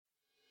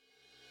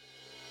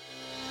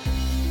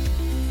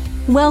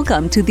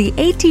Welcome to the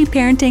AT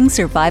Parenting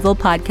Survival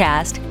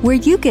Podcast, where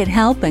you get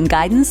help and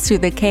guidance through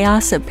the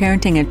chaos of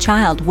parenting a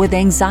child with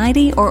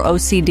anxiety or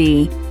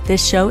OCD.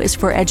 This show is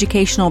for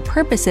educational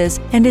purposes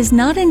and is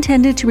not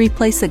intended to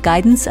replace the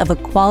guidance of a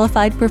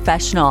qualified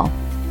professional.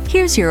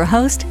 Here's your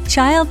host,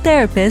 child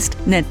therapist,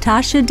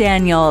 Natasha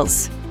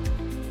Daniels.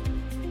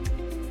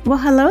 Well,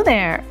 hello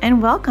there,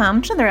 and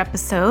welcome to another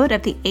episode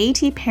of the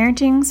AT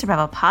Parenting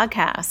Survival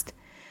Podcast.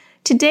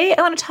 Today,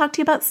 I want to talk to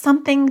you about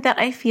something that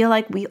I feel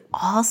like we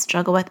all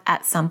struggle with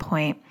at some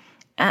point,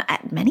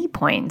 at many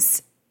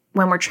points,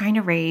 when we're trying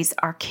to raise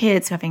our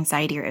kids who have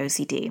anxiety or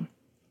OCD.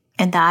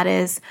 And that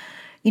is,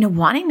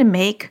 wanting to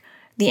make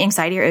the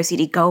anxiety or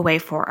OCD go away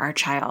for our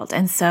child.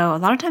 And so a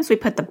lot of times we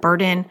put the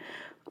burden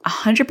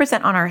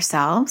 100% on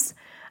ourselves,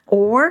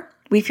 or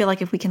we feel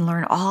like if we can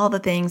learn all the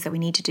things that we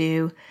need to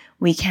do,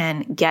 we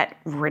can get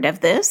rid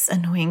of this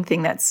annoying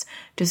thing that's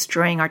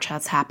destroying our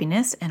child's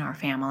happiness and our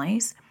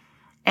families.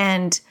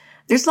 And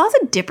there's lots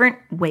of different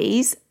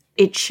ways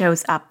it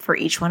shows up for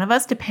each one of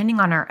us, depending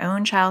on our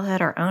own childhood,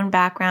 our own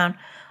background,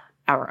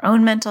 our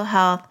own mental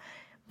health.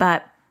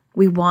 But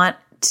we want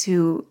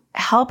to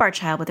help our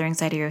child with their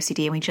anxiety or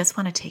OCD, and we just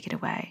want to take it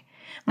away.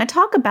 I'm going to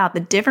talk about the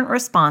different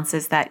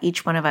responses that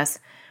each one of us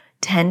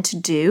tend to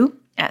do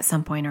at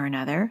some point or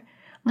another. I'm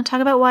going to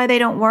talk about why they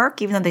don't work,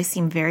 even though they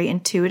seem very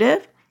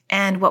intuitive,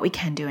 and what we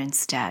can do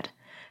instead.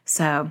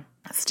 So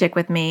stick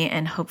with me,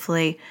 and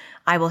hopefully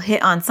I will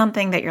hit on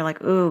something that you're like,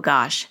 oh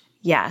gosh,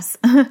 yes,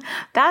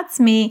 that's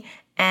me.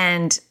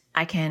 And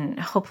I can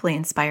hopefully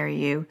inspire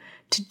you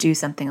to do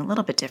something a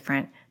little bit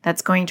different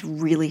that's going to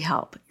really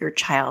help your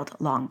child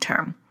long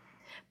term.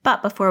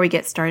 But before we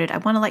get started, I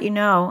want to let you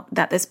know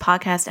that this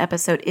podcast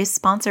episode is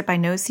sponsored by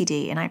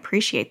NoCD, and I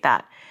appreciate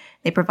that.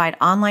 They provide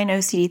online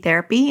OCD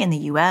therapy in the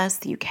US,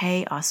 the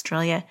UK,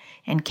 Australia,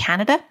 and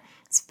Canada.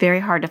 It's very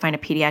hard to find a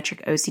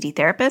pediatric OCD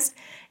therapist.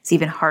 It's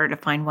even harder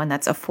to find one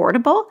that's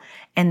affordable,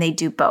 and they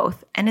do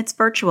both. And it's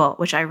virtual,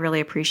 which I really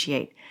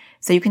appreciate.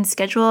 So you can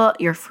schedule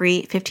your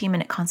free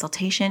 15-minute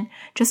consultation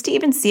just to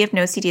even see if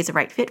NoCD is the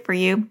right fit for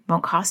you. It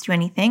won't cost you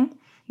anything.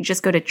 You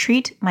just go to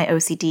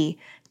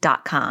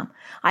treatmyocd.com.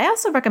 I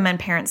also recommend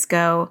parents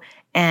go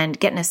and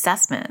get an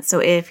assessment. So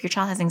if your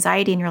child has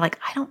anxiety and you're like,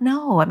 I don't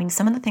know,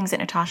 some of the things that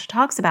Natasha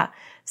talks about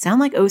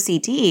sound like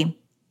OCD,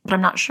 but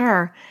I'm not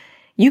sure.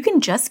 You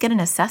can just get an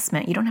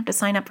assessment. You don't have to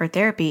sign up for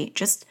therapy.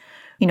 Just,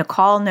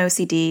 call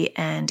NoCD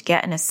and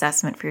get an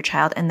assessment for your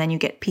child. And then you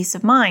get peace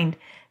of mind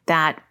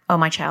that, oh,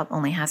 my child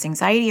only has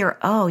anxiety, or,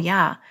 oh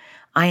yeah,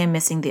 I am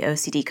missing the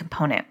OCD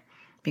component.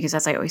 Because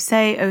as I always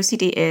say,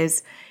 OCD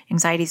is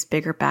anxiety's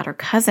bigger, badder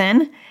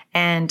cousin.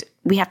 And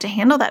we have to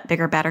handle that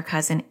bigger, badder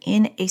cousin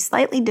in a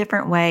slightly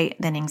different way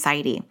than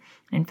anxiety.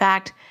 In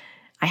fact,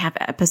 I have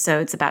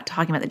episodes about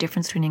talking about the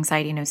difference between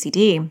anxiety and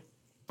OCD,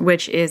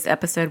 which is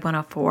episode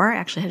 104. I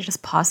actually had to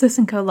just pause this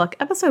and go look.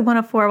 Episode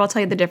 104 will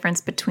tell you the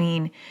difference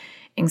between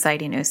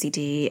anxiety and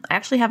OCD. I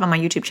actually have on my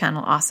YouTube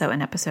channel also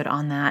an episode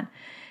on that.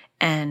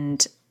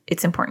 And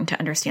it's important to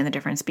understand the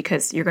difference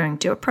because you're going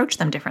to approach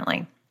them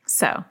differently.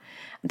 So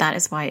that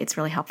is why it's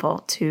really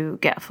helpful to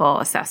get a full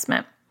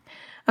assessment.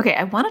 Okay,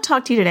 I want to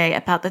talk to you today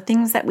about the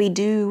things that we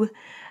do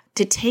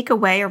to take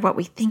away, or what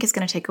we think is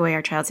going to take away,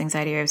 our child's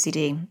anxiety or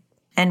OCD,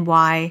 and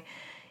why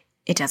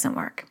it doesn't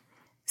work.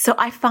 So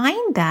I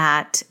find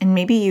that, and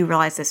maybe you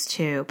realize this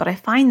too, but I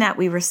find that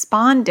we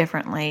respond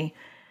differently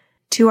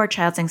to our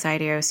child's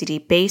anxiety or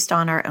OCD based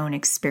on our own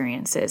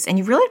experiences. And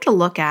you really have to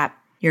look at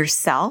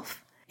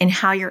yourself and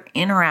how you're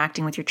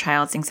interacting with your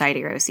child's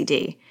anxiety or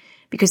OCD,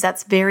 because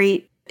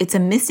it's a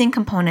missing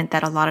component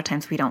that a lot of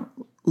times we don't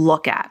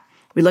look at.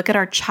 We look at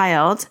our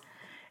child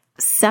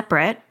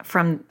separate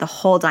from the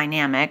whole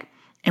dynamic,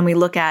 and we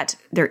look at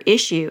their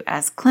issue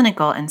as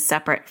clinical and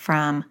separate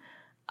from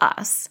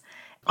us.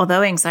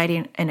 Although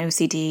anxiety and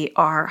OCD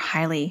are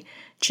highly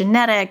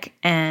genetic,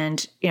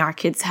 and our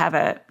kids have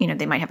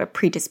they might have a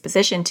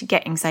predisposition to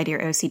get anxiety or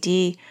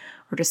OCD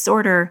or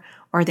disorder,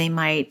 or they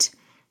might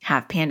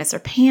have PANDAS or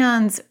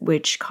PANS,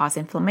 which cause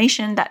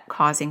inflammation that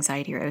cause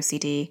anxiety or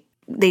OCD.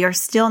 They are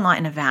still not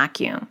in a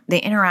vacuum. They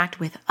interact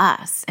with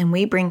us, and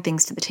we bring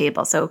things to the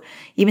table. So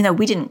even though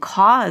we didn't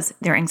cause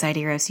their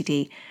anxiety or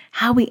OCD,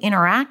 how we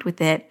interact with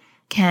it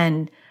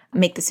can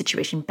make the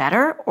situation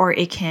better, or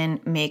it can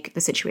make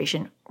the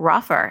situation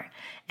rougher.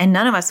 And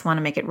none of us want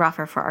to make it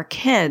rougher for our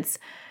kids,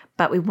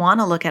 but we want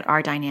to look at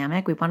our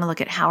dynamic. We want to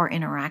look at how we're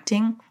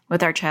interacting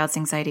with our child's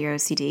anxiety or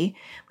OCD.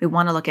 We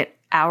want to look at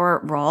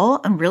our role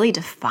and really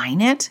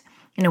define it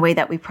in a way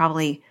that we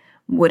probably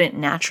wouldn't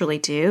naturally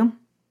do,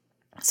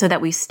 so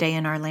that we stay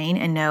in our lane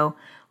and know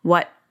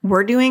what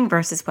we're doing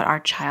versus what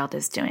our child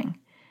is doing.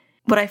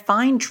 What I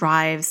find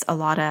drives a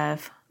lot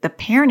of the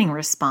parenting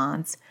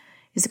response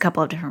is a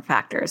couple of different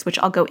factors, which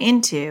I'll go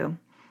into,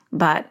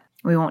 but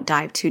we won't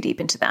dive too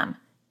deep into them.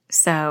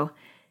 So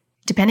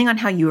depending on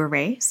how you were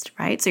raised,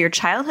 right? So your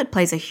childhood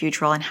plays a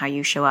huge role in how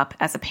you show up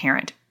as a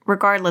parent,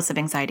 regardless of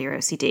anxiety or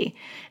OCD.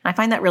 And I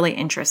find that really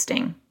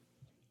interesting.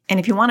 And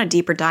if you want a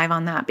deeper dive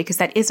on that, because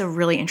that is a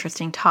really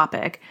interesting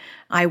topic,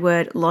 I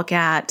would look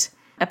at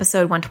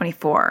episode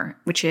 124,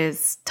 which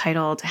is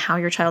titled How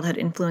Your Childhood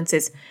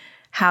Influences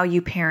How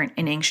You Parent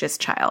an Anxious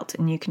Child.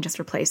 And you can just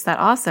replace that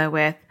also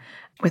with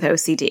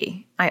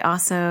OCD. I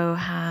also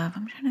have,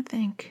 I'm trying to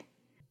think,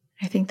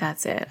 I think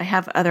that's it. I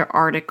have other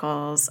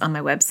articles on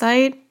my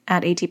website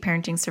at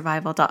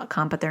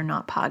atparentingsurvival.com, but they're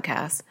not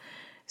podcasts.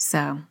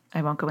 So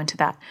I won't go into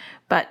that.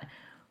 But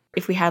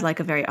if we had like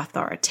a very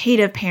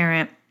authoritative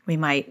parent, we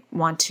might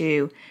want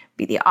to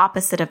be the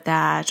opposite of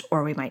that,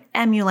 or we might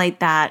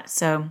emulate that.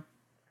 So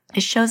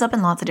it shows up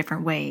in lots of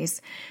different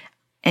ways.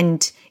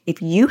 And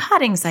if you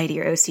had anxiety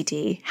or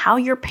OCD, how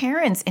your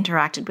parents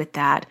interacted with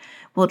that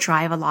will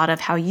drive a lot of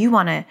how you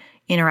want to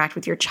interact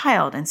with your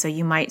child. And so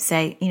you might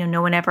say,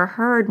 no one ever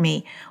heard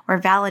me or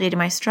validated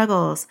my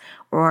struggles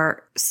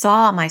or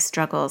saw my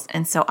struggles.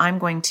 And so I'm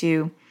going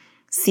to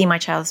see my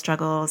child's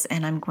struggles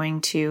and I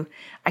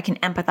can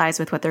empathize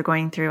with what they're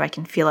going through. I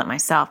can feel it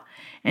myself.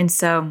 And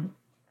so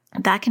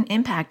that can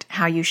impact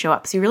how you show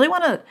up. So you really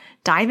want to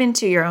dive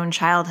into your own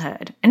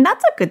childhood. And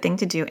that's a good thing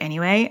to do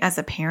anyway as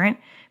a parent,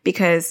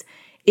 because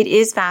it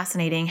is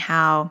fascinating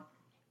how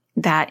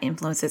that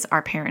influences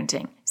our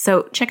parenting.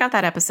 So check out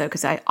that episode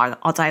because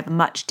I'll dive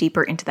much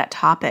deeper into that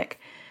topic.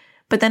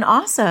 But then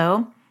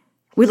also,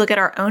 we look at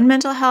our own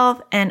mental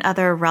health and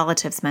other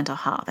relatives' mental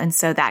health. And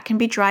so that can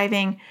be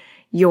driving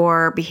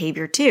your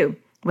behavior too,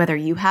 whether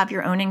you have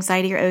your own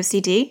anxiety or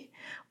OCD,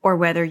 or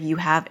whether you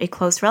have a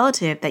close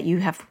relative that you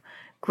have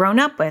grown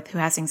up with who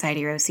has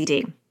anxiety or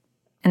OCD.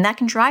 And that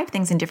can drive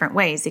things in different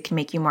ways. It can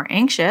make you more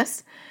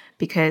anxious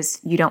because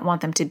you don't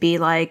want them to be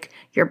like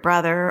your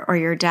brother or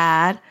your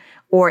dad,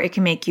 or it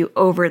can make you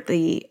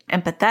overly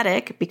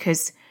empathetic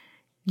because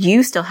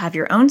you still have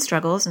your own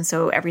struggles, and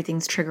so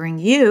everything's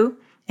triggering you,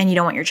 and you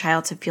don't want your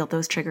child to feel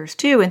those triggers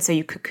too, and so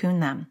you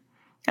cocoon them.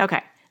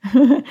 Okay,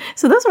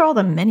 so those are all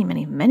the many,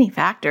 many, many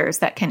factors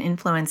that can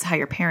influence how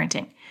you're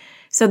parenting.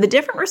 So the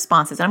different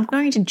responses, I'm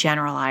going to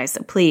generalize,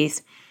 so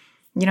please,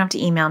 you don't have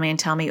to email me and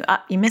tell me,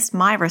 you missed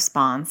my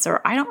response,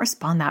 or I don't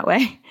respond that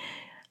way.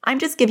 I'm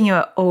just giving you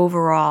an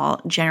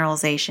overall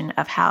generalization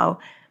of how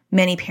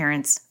many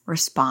parents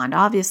respond.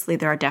 Obviously,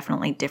 there are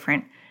definitely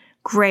different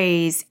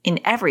grays in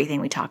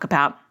everything we talk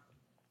about,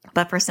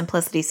 but for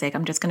simplicity's sake,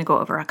 I'm just going to go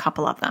over a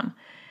couple of them.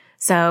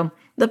 So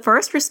the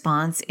first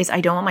response is,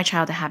 I don't want my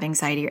child to have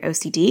anxiety or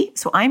OCD,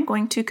 so I'm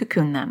going to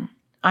cocoon them.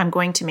 I'm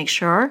going to make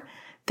sure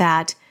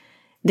that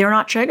they're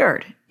not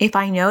triggered. If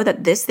I know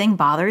that this thing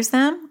bothers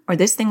them or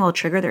this thing will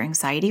trigger their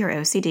anxiety or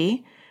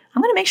OCD,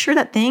 I'm going to make sure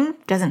that thing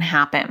doesn't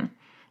happen.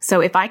 So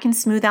if I can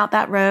smooth out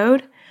that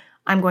road,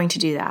 I'm going to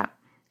do that.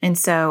 And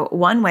so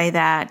one way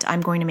that I'm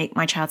going to make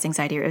my child's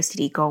anxiety or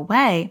OCD go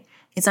away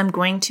is I'm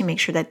going to make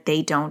sure that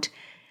they don't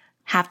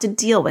have to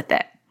deal with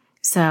it.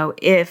 So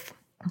if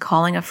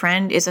calling a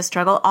friend is a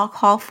struggle, I'll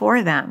call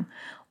for them.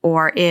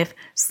 Or if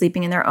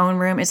sleeping in their own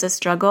room is a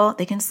struggle,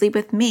 they can sleep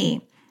with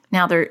me.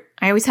 Now,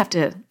 I always have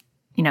to,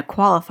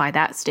 qualify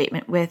that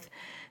statement with,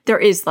 there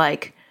is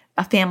like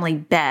a family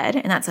bed,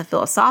 and that's a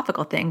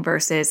philosophical thing,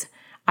 versus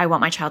I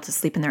want my child to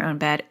sleep in their own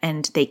bed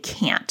and they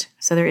can't.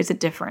 So there is a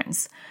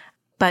difference.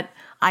 But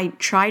I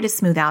try to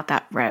smooth out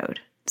that road.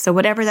 So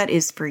whatever that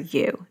is for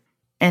you.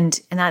 And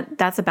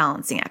that's a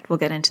balancing act. We'll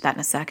get into that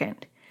in a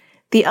second.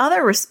 The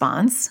other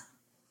response,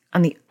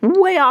 on the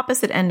way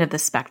opposite end of the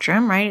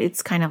spectrum, right?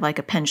 It's kind of like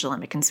a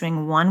pendulum. It can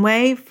swing one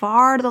way,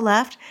 far to the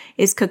left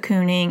is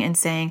cocooning and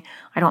saying,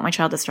 I don't want my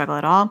child to struggle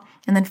at all.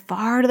 And then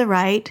far to the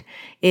right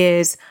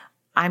is,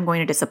 I'm going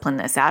to discipline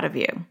this out of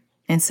you.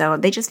 And so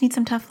they just need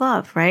some tough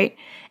love, right?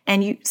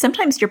 And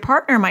sometimes your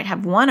partner might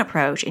have one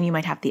approach and you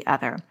might have the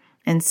other.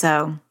 And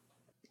so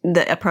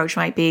the approach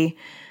might be,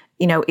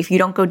 if you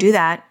don't go do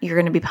that, you're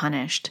going to be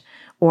punished.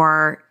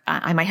 Or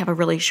I might have a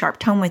really sharp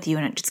tone with you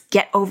and just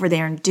get over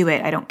there and do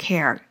it. I don't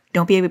care.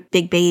 Don't be a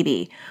big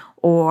baby.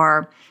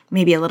 Or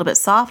maybe a little bit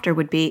softer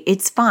would be,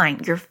 it's fine.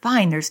 You're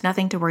fine. There's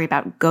nothing to worry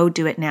about. Go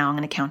do it now. I'm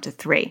going to count to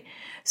 3.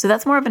 So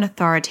that's more of an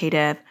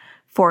authoritative,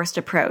 forced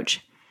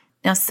approach.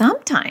 Now,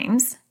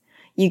 sometimes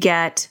you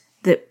get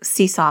the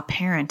seesaw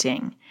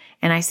parenting.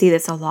 And I see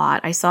this a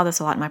lot. I saw this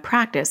a lot in my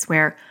practice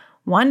where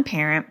one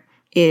parent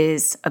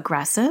is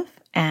aggressive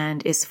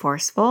and is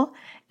forceful,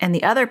 and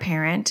the other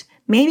parent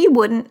maybe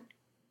wouldn't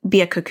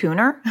be a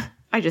cocooner.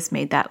 I just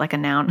made that like a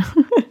noun.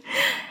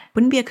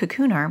 Wouldn't be a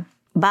cocooner,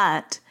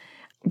 but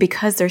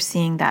because they're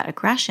seeing that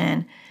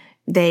aggression,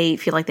 they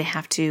feel like they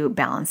have to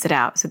balance it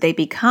out. So they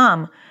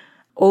become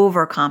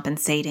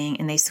overcompensating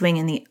and they swing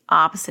in the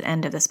opposite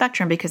end of the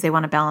spectrum because they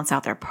want to balance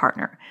out their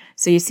partner.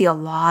 So you see a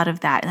lot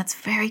of that. And that's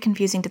very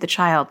confusing to the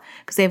child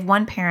because they have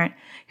one parent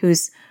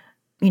who's,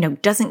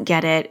 doesn't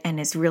get it and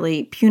is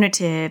really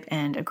punitive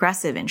and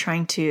aggressive and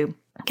trying to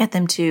get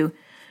them to,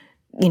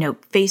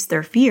 face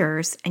their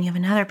fears. And you have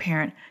another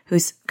parent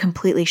who's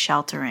completely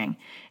sheltering.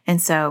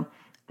 And so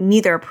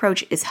neither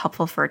approach is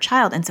helpful for a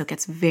child. And so it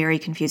gets very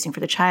confusing for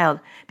the child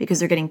because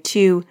they're getting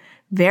two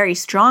very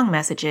strong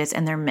messages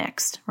and they're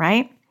mixed,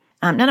 right?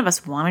 None of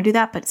us want to do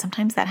that, but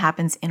sometimes that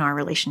happens in our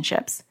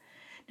relationships.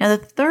 Now, the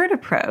third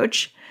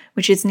approach,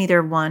 which is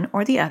neither one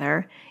or the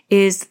other,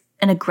 is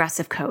an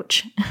aggressive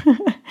coach.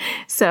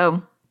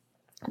 So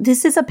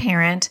This is a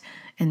parent,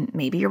 and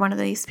maybe you're one of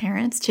these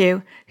parents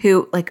too,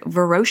 who like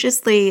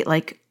voraciously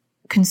like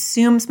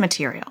consumes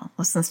material,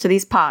 listens to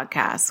these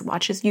podcasts,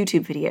 watches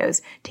YouTube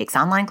videos, takes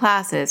online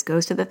classes,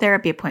 goes to the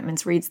therapy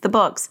appointments, reads the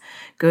books,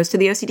 goes to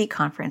the OCD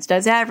conference,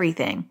 does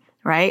everything,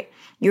 right?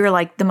 You're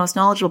like the most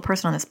knowledgeable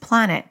person on this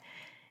planet.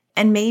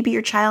 And maybe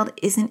your child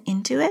isn't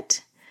into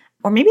it,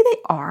 or maybe they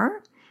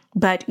are,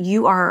 but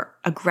you are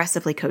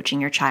aggressively coaching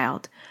your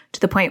child to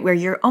the point where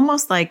you're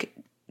almost like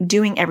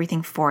doing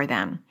everything for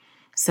them.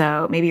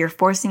 So maybe you're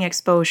forcing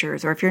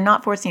exposures, or if you're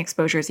not forcing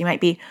exposures, you might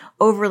be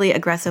overly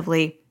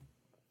aggressively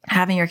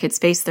having your kids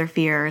face their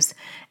fears,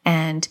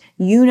 and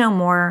you know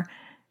more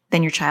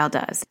than your child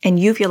does. And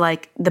you feel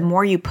like the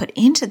more you put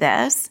into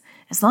this,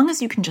 as long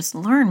as you can just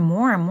learn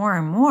more and more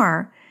and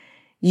more,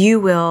 you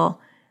will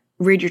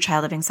rid your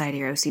child of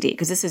anxiety or OCD,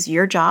 because this is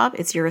your job.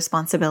 It's your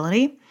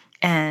responsibility.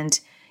 And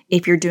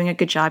if you're doing a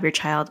good job, your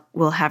child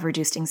will have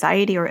reduced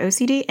anxiety or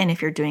OCD. And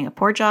if you're doing a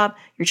poor job,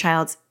 your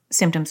child's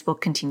symptoms will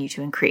continue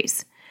to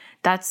increase.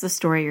 That's the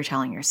story you're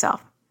telling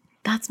yourself.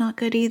 That's not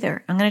good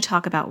either. I'm going to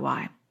talk about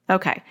why.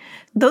 Okay,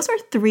 those are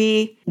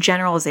 3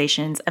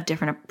 generalizations of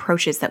different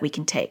approaches that we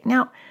can take.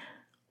 Now,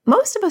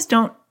 most of us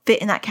don't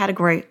fit in that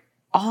category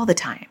all the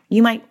time.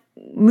 You might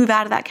move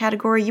out of that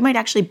category. You might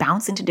actually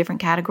bounce into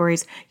different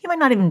categories. You might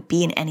not even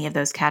be in any of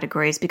those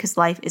categories because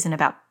life isn't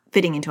about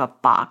fitting into a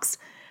box.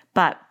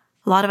 But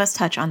a lot of us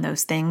touch on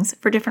those things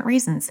for different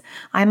reasons.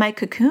 I might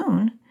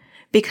cocoon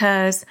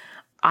because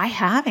I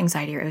have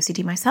anxiety or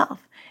OCD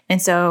myself.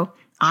 And so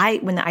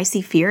when I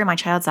see fear in my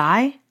child's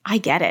eye, I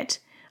get it.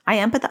 I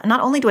empathize.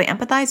 Not only do I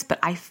empathize, but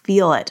I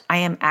feel it. I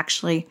am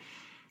actually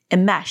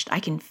enmeshed. I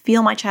can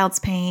feel my child's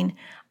pain.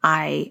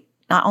 I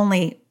not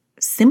only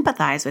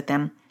sympathize with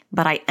them,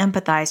 but I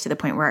empathize to the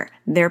point where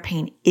their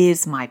pain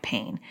is my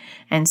pain.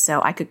 And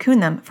so I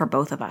cocoon them for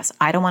both of us.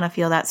 I don't want to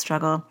feel that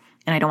struggle,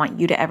 and I don't want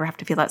you to ever have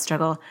to feel that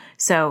struggle.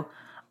 So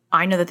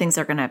I know the things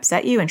that are going to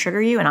upset you and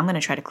trigger you, and I'm going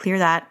to try to clear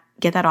that,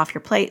 get that off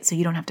your plate so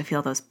you don't have to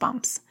feel those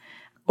bumps.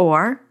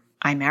 Or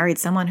I married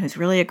someone who's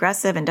really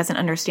aggressive and doesn't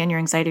understand your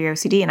anxiety or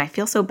OCD, and I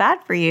feel so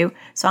bad for you,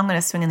 so I'm going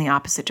to swing in the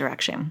opposite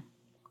direction.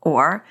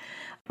 Or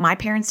my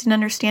parents didn't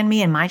understand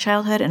me in my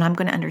childhood, and I'm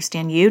going to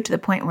understand you to the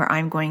point where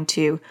I'm going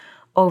to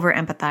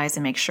over-empathize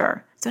and make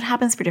sure. So it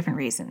happens for different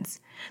reasons.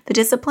 The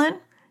discipline,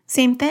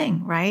 same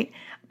thing, right?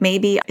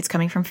 Maybe it's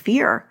coming from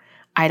fear.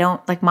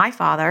 Like my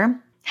father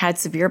had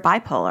severe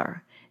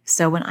bipolar.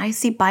 So when I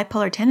see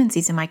bipolar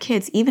tendencies in my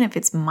kids, even if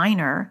it's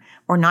minor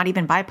or not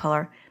even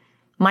bipolar,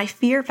 my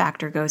fear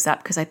factor goes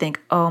up because I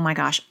think, oh my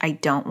gosh, I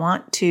don't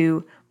want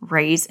to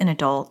raise an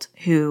adult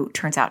who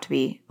turns out to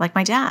be like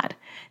my dad.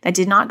 That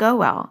did not go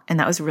well, and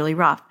that was really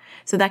rough.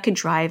 So that could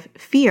drive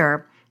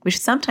fear, which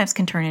sometimes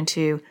can turn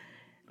into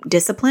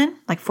discipline,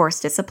 like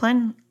forced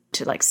discipline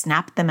to like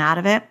snap them out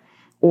of it,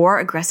 or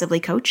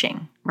aggressively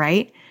coaching,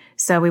 right?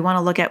 So we want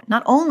to look at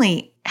not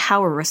only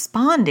how we're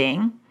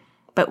responding,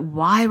 but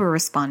why we're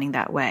responding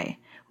that way.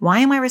 Why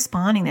am I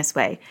responding this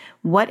way?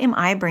 What am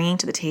I bringing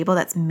to the table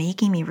that's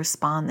making me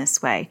respond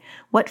this way?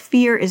 What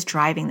fear is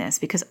driving this?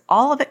 Because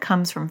all of it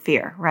comes from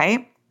fear,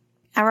 right?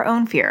 Our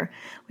own fear.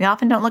 We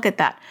often don't look at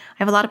that. I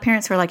have a lot of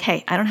parents who are like,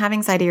 hey, I don't have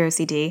anxiety or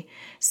OCD,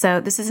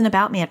 so this isn't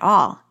about me at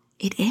all.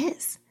 It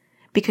is,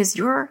 because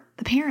you're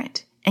the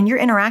parent and you're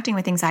interacting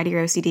with anxiety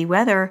or OCD,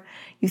 whether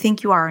you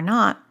think you are or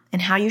not,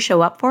 and how you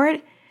show up for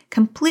it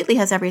completely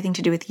has everything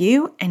to do with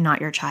you and not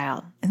your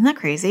child. Isn't that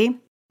crazy?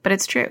 But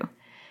it's true.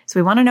 So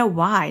we want to know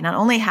why, not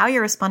only how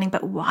you're responding,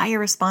 but why you're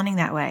responding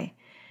that way.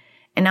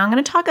 And now I'm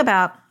going to talk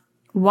about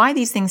why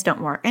these things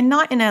don't work, and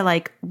not in a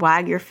like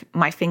wag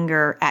my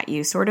finger at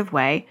you sort of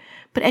way,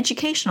 but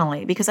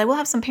educationally, because I will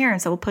have some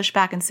parents that will push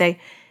back and say,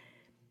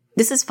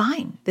 this is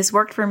fine. This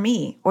worked for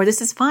me, or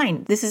this is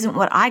fine. This isn't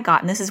what I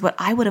got, and this is what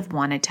I would have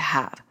wanted to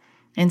have.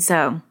 And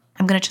so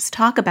I'm going to just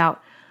talk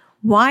about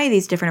why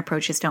these different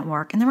approaches don't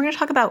work. And then we're going to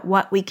talk about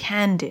what we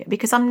can do,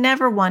 because I'm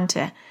never one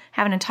to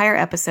have an entire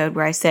episode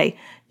where I say,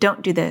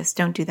 don't do this,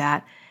 don't do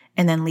that,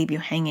 and then leave you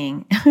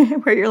hanging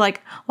where you're like,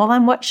 well,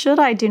 then what should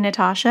I do,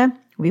 Natasha?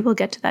 We will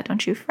get to that.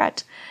 Don't you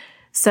fret.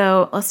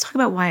 So let's talk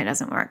about why it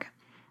doesn't work.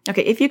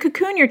 Okay. If you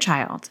cocoon your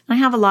child, I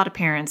have a lot of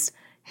parents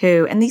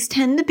who, and these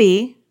tend to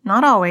be,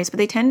 not always, but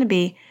they tend to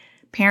be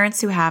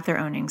parents who have their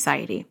own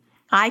anxiety.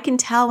 I can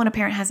tell when a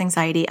parent has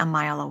anxiety a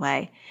mile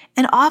away.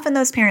 And often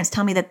those parents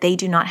tell me that they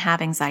do not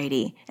have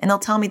anxiety, and they'll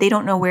tell me they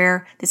don't know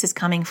where this is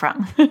coming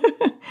from.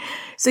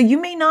 So you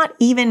may not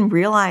even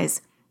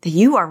realize that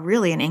you are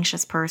really an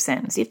anxious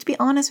person. So you have to be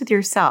honest with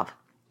yourself,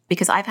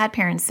 because I've had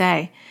parents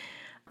say,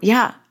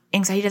 yeah,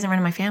 anxiety doesn't run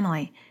in my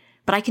family,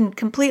 but I can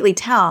completely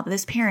tell that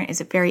this parent is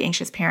a very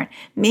anxious parent.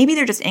 Maybe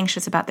they're just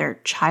anxious about their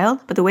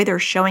child, but the way they're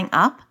showing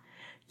up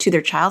to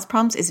their child's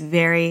problems is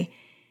very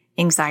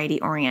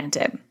anxiety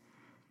oriented.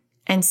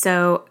 And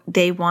so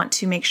they want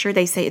to make sure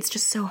they say, it's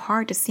just so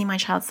hard to see my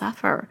child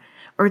suffer,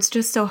 or it's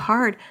just so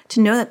hard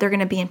to know that they're going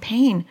to be in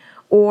pain,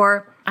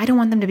 or I don't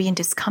want them to be in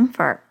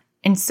discomfort.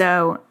 And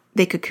so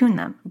they cocoon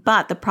them.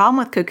 But the problem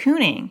with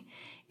cocooning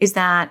is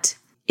that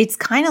it's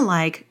kind of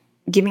like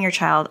giving your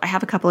child, I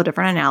have a couple of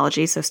different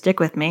analogies, so stick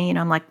with me.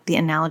 I'm like the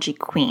analogy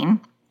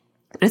queen.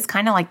 But it's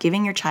kind of like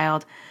giving your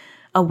child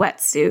a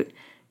wetsuit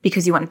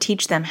because you want to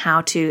teach them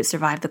how to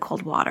survive the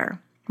cold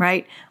water,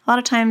 right? A lot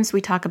of times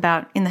we talk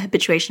about, in the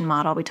habituation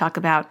model, we talk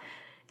about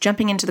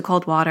jumping into the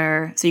cold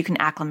water so you can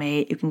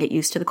acclimate, you can get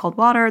used to the cold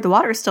water. The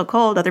water is still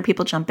cold, other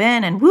people jump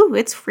in and woo,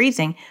 it's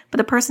freezing. But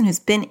the person who's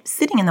been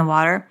sitting in the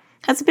water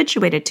has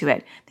habituated to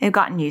it. They've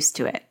gotten used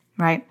to it,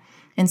 right?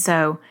 And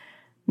so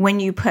when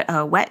you put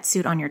a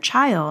wetsuit on your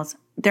child,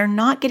 they're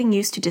not getting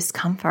used to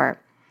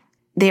discomfort.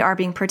 They are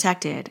being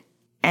protected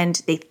and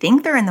they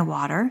think they're in the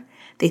water.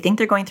 They think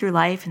they're going through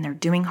life and they're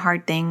doing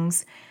hard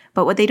things.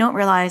 But what they don't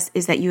realize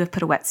is that you have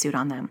put a wetsuit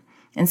on them.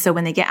 And so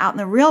when they get out in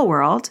the real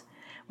world,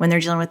 when they're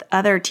dealing with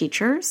other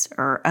teachers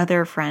or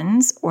other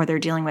friends, or they're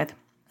dealing with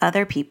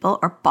other people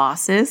or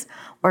bosses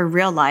or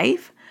real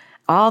life,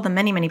 all the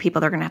many, many people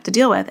they're going to have to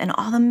deal with and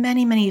all the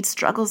many, many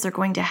struggles they're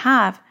going to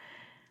have,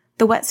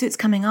 the wetsuit's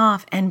coming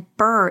off and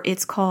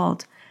it's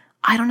cold.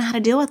 I don't know how to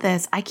deal with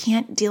this. I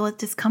can't deal with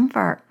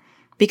discomfort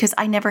because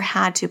I never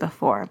had to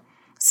before.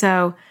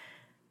 So,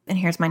 and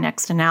here's my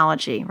next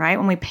analogy, right?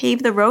 When we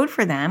pave the road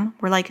for them,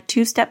 we're like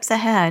 2 steps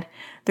ahead.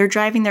 They're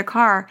driving their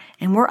car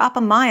and we're up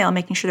a mile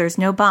making sure there's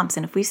no bumps.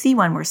 And if we see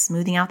one, we're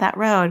smoothing out that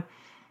road.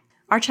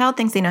 Our child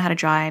thinks they know how to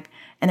drive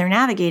and they're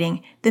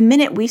navigating. The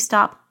minute we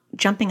stop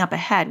jumping up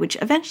ahead, which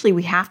eventually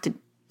we have to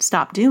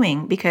stop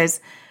doing because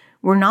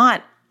we're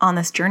not on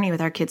this journey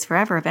with our kids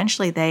forever.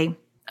 Eventually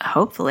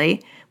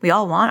hopefully, we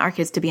all want our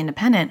kids to be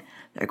independent.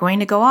 They're going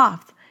to go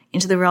off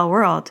into the real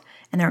world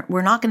and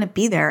we're not going to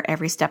be there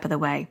every step of the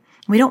way.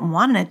 We don't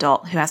want an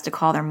adult who has to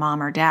call their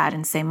mom or dad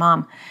and say,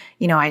 Mom,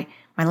 my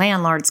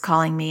landlord's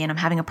calling me and I'm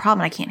having a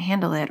problem. I can't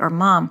handle it. Or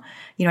Mom,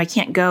 I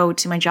can't go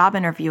to my job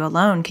interview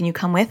alone. Can you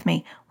come with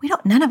me?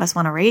 None of us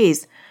want to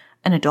raise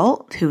an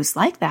adult who's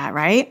like that,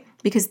 right?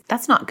 Because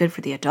that's not good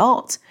for the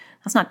adult.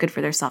 That's not good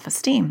for their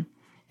self-esteem.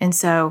 And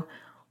so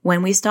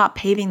when we stop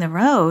paving the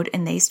road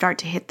and they start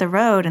to hit the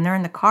road and they're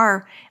in the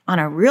car on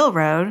a real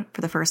road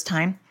for the first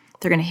time,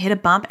 they're going to hit a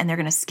bump and they're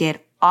going to skid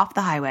off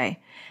the highway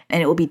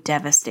and it will be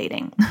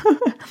devastating.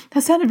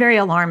 That sounded very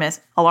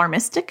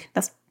alarmistic.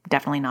 That's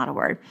definitely not a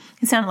word.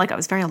 It sounded like I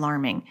was very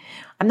alarming.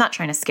 I'm not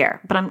trying to scare,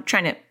 but I'm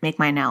trying to make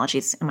my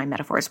analogies and my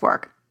metaphors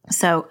work.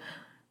 So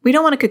we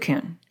don't want to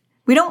cocoon.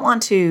 We don't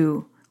want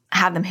to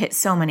have them hit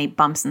so many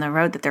bumps in the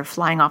road that they're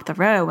flying off the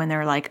road when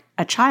they're like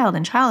a child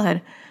in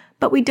childhood,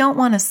 but we don't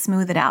want to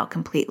smooth it out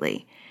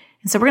completely.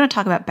 And so we're going to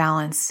talk about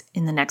balance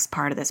in the next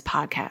part of this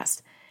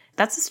podcast.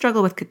 That's the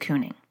struggle with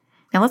cocooning.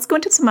 Now let's go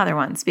into some other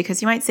ones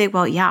because you might say,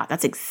 well, yeah,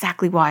 that's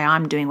exactly why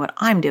I'm doing what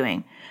I'm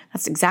doing.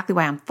 That's exactly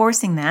why I'm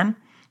forcing them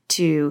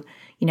to,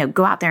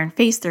 go out there and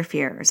face their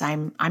fears.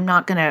 I'm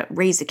not going to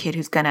raise a kid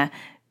who's going to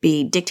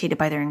be dictated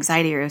by their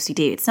anxiety or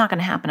OCD. It's not going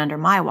to happen under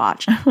my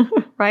watch,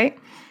 right?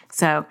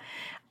 So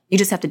you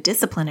just have to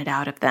discipline it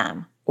out of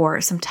them or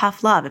some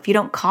tough love. If you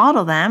don't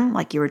coddle them,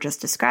 like you were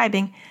just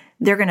describing,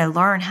 they're going to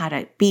learn how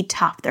to be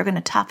tough. They're going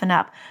to toughen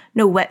up.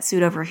 No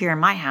wetsuit over here in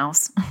my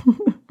house,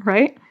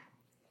 right?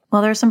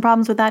 Well, there's some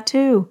problems with that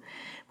too.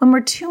 When we're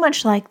too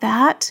much like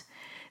that,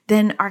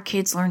 then our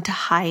kids learn to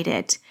hide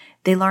it.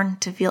 They learn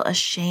to feel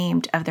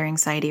ashamed of their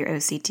anxiety or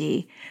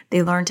OCD.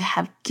 They learn to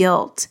have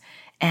guilt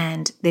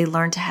and they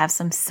learn to have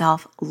some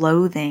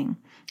self-loathing.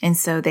 And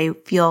so they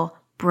feel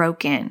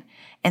broken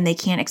and they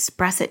can't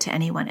express it to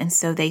anyone. And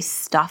so they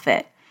stuff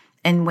it.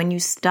 And when you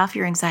stuff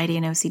your anxiety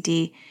and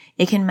OCD,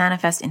 it can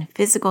manifest in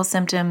physical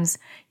symptoms.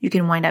 You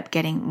can wind up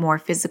getting more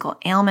physical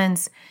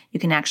ailments. You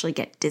can actually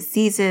get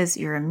diseases.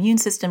 Your immune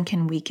system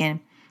can weaken.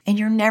 And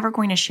you're never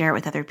going to share it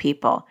with other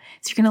people.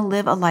 So you're going to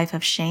live a life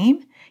of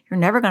shame. You're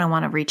never going to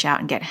want to reach out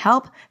and get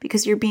help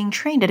because you're being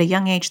trained at a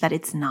young age that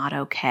it's not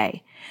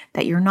okay,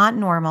 that you're not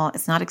normal,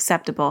 it's not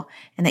acceptable,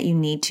 and that you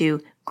need to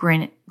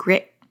grit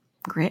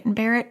and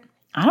bear it.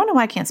 I don't know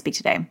why I can't speak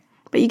today,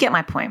 but you get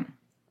my point.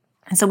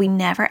 And so we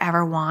never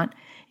ever want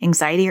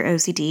anxiety or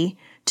OCD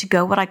to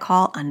go what I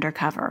call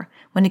undercover.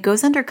 When it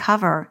goes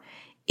undercover,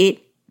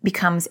 it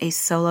becomes a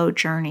solo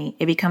journey.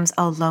 It becomes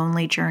a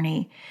lonely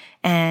journey.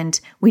 And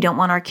we don't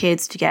want our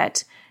kids to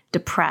get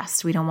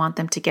depressed. We don't want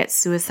them to get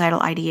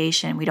suicidal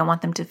ideation. We don't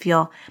want them to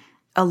feel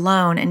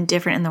alone and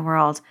different in the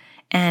world.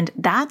 And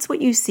that's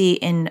what you see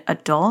in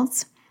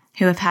adults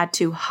who have had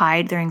to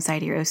hide their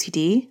anxiety or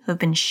OCD, who have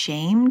been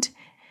shamed,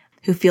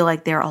 who feel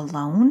like they're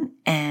alone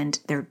and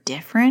they're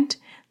different.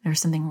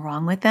 There's something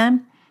wrong with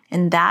them.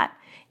 And that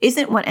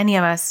isn't what any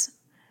of us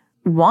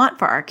want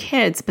for our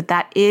kids, but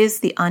that is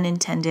the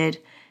unintended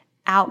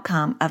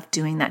outcome of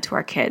doing that to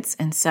our kids.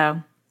 And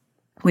so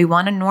we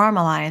want to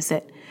normalize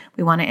it.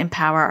 We want to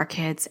empower our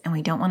kids and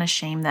we don't want to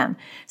shame them.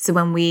 So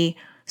when we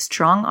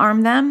strong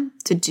arm them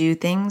to do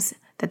things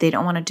that they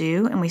don't want to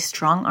do, and we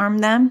strong arm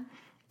them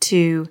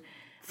to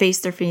face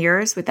their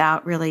fears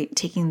without really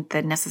taking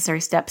the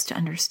necessary steps to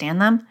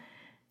understand them,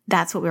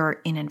 that's what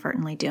we're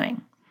inadvertently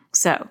doing.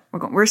 So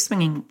we're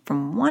swinging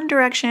from one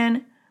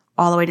direction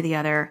all the way to the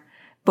other.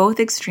 Both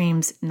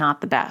extremes,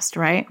 not the best,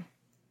 right?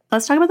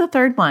 Let's talk about the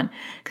third one.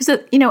 Because,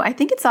 I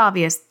think it's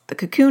obvious. The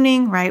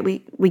cocooning, right?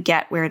 We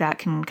get where that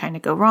can kind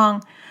of go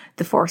wrong.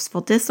 The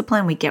forceful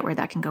discipline, we get where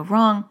that can go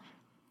wrong.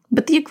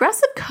 But the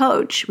aggressive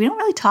coach, we don't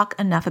really talk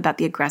enough about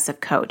the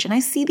aggressive coach. And I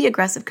see the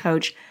aggressive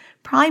coach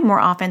probably more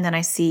often than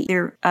I see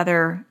your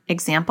other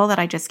example that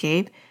I just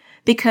gave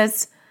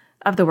because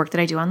of the work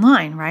that I do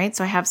online, right?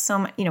 So I have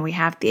we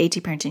have the AT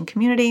parenting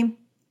community and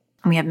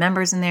we have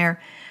members in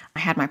there. I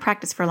had my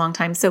practice for a long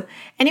time. So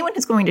anyone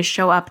who's going to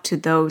show up to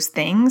those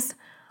things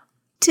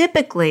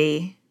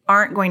typically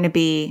aren't going to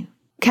be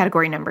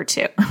category number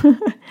 2.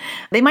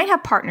 They might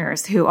have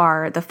partners who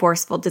are the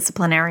forceful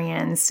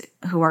disciplinarians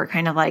who are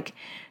kind of like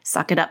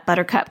suck it up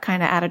buttercup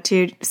kind of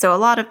attitude. So a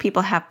lot of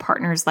people have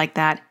partners like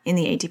that in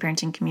the AT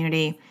parenting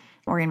community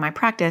or in my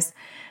practice,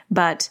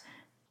 but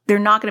they're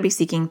not going to be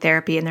seeking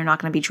therapy and they're not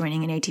going to be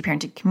joining an AT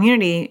parenting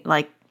community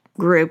like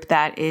group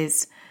that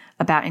is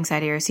about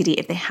anxiety or OCD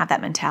if they have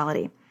that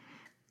mentality.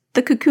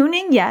 The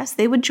cocooning, yes,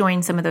 they would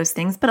join some of those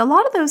things, but a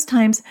lot of those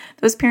times,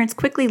 those parents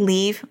quickly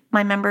leave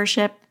my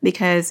membership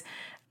because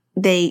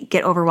they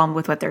get overwhelmed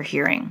with what they're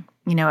hearing,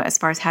 as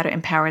far as how to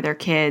empower their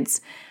kids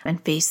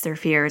and face their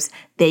fears.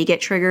 They get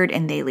triggered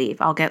and they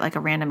leave. I'll get like a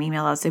random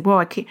email. I'll say,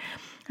 whoa,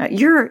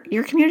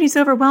 your community is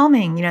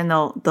overwhelming, and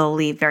they'll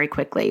leave very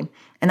quickly.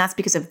 And that's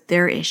because of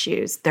their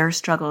issues, their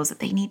struggles that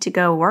they need to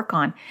go work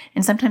on.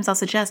 And sometimes I'll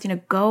suggest,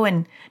 go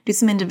and do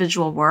some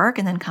individual work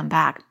and then come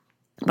back.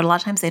 But a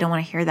lot of times they don't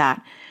want to hear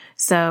that.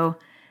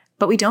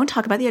 But we don't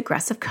talk about the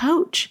aggressive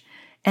coach.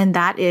 And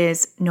that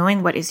is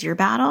knowing what is your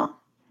battle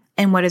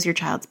and what is your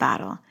child's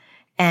battle.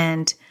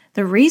 And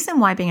the reason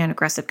why being an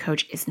aggressive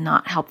coach is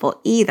not helpful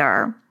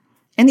either,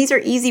 and these are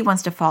easy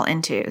ones to fall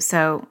into.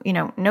 So,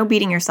 no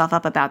beating yourself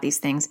up about these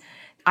things.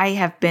 I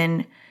have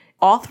been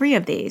all 3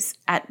 of these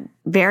at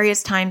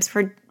various times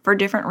for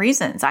different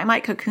reasons. I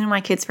might cocoon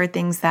my kids for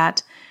things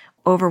that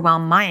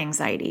overwhelm my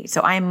anxiety.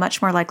 So I am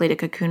much more likely to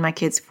cocoon my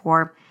kids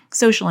for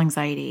social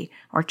anxiety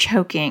or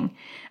choking.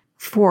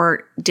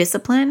 For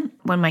discipline,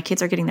 when my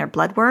kids are getting their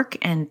blood work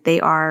and they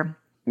are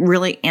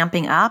really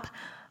amping up,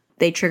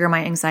 they trigger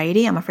my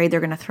anxiety. I'm afraid they're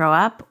going to throw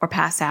up or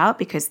pass out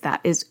because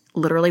that is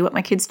literally what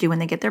my kids do when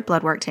they get their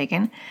blood work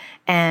taken.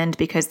 And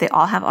because they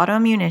all have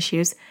autoimmune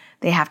issues,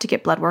 they have to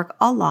get blood work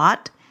a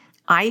lot.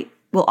 I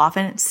will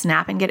often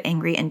snap and get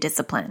angry and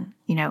discipline,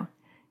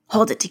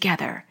 hold it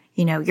together,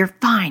 you're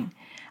fine.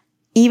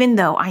 Even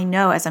though I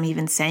know as I'm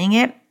even saying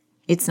it,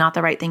 it's not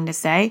the right thing to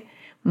say,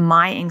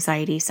 my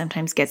anxiety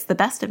sometimes gets the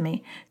best of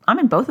me. I'm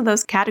in both of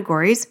those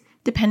categories,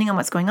 depending on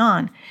what's going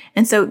on.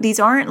 And so these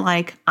aren't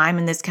like I'm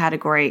in this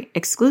category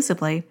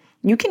exclusively.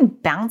 You can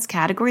bounce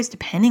categories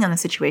depending on the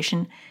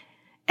situation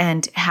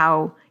and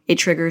how it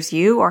triggers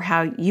you or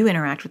how you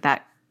interact with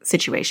that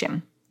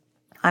situation.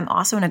 I'm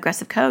also an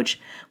aggressive coach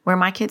where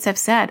my kids have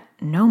said,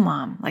 no,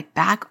 mom, like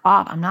back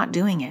off. I'm not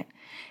doing it.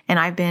 And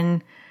I've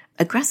been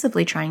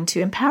aggressively trying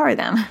to empower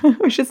them,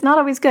 which is not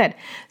always good.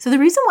 So the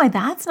reason why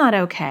that's not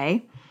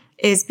okay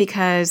is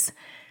because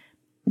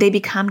they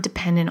become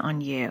dependent on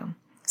you.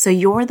 So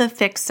you're the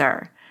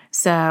fixer.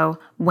 So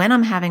when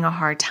I'm having a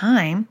hard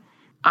time,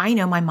 I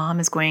know my mom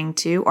is going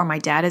to, or my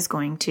dad is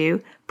going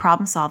to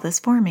problem solve this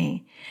for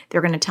me.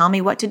 They're going to tell me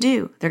what to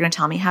do. They're going to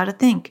tell me how to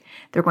think.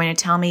 They're going to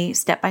tell me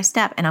step by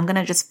step, and I'm going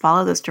to just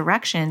follow those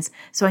directions.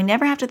 So I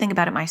never have to think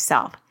about it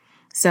myself.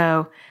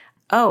 So,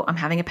 I'm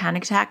having a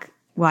panic attack.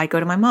 Well, I go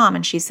to my mom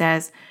and she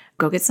says,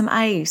 go get some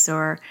ice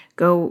or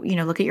go,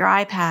 look at your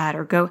iPad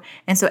or go.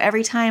 And so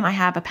every time I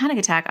have a panic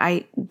attack,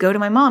 I go to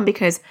my mom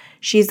because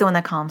she's the one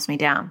that calms me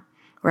down.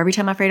 Or every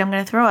time I'm afraid I'm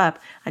going to throw up,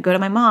 I go to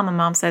my mom and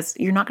mom says,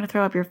 you're not going to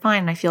throw up, you're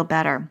fine. And I feel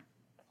better.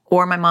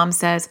 Or my mom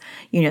says,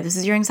 this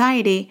is your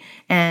anxiety.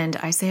 And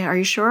I say, are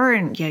you sure?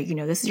 And yeah,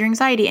 this is your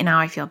anxiety. And now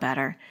I feel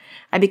better.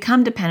 I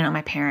become dependent on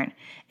my parent.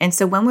 And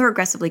so when we're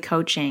aggressively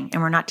coaching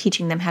and we're not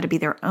teaching them how to be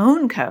their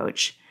own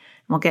coach,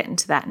 and we'll get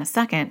into that in a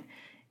second,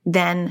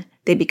 then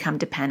they become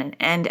dependent.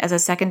 And as a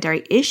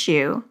secondary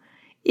issue,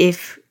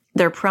 if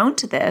they're prone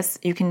to this,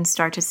 you can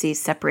start to see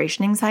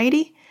separation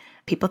anxiety.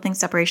 People think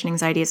separation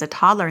anxiety is a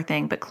toddler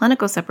thing, but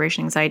clinical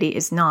separation anxiety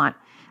is not.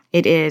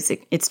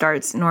 It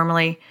starts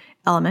normally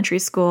elementary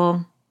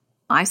school.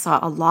 I saw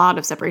a lot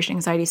of separation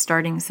anxiety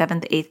starting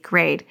 7th, 8th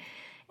grade.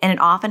 And it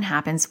often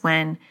happens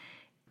when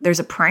there's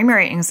a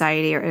primary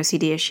anxiety or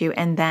OCD issue,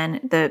 and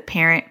then the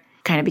parent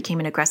kind of became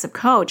an aggressive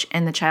coach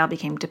and the child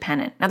became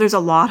dependent. Now, there's a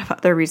lot of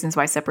other reasons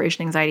why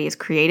separation anxiety is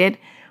created,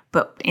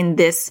 but in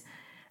this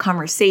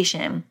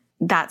conversation,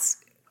 that's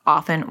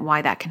often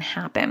why that can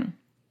happen.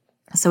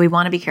 So we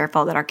want to be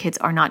careful that our kids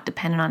are not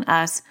dependent on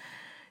us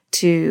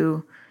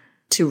to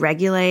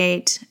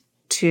regulate,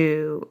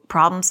 to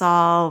problem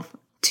solve,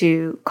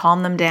 to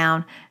calm them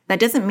down.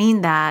 That doesn't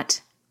mean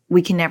that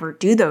we can never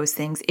do those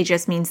things. It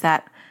just means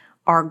that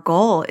our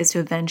goal is to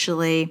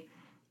eventually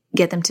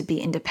get them to be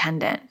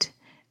independent.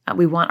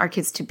 We want our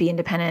kids to be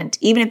independent,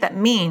 even if that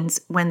means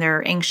when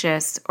they're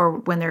anxious or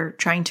when they're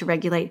trying to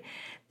regulate,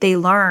 they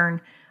learn,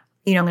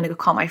 I'm going to go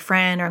call my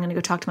friend or I'm going to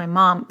go talk to my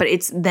mom, but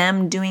it's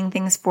them doing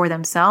things for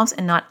themselves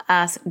and not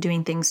us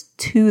doing things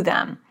to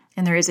them.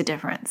 And there is a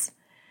difference.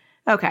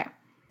 Okay.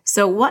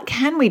 So what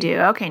can we do?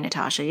 Okay,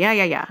 Natasha.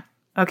 Yeah.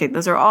 Okay,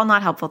 those are all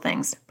not helpful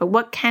things. But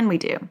what can we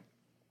do?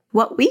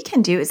 What we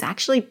can do is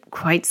actually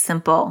quite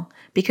simple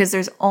because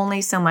there's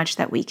only so much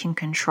that we can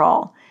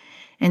control.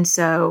 And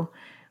so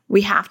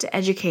we have to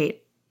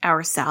educate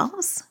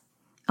ourselves.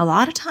 A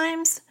lot of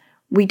times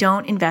we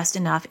don't invest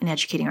enough in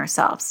educating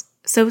ourselves.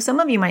 So some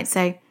of you might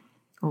say,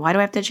 well, why do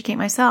I have to educate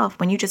myself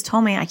when you just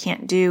told me I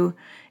can't do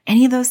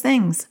any of those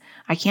things?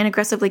 I can't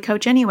aggressively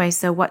coach anyway,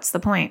 so what's the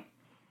point?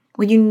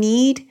 Well, you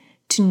need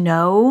to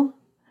know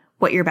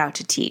what you're about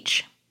to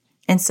teach.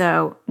 And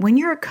so when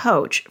you're a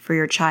coach for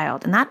your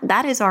child, and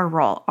that is our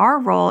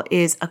role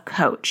is a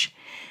coach.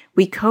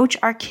 We coach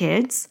our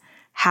kids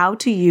how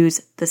to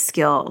use the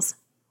skills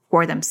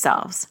for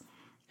themselves.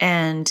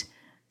 And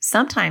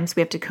sometimes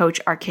we have to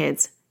coach our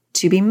kids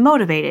to be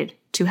motivated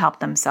to help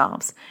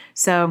themselves.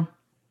 So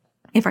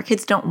if our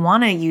kids don't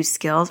want to use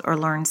skills or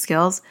learn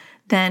skills,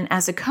 then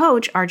as a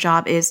coach, our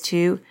job is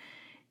to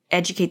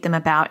educate them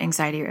about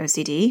anxiety or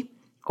OCD,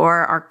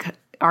 or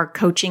our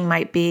coaching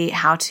might be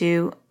how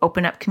to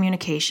open up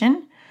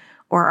communication,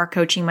 or our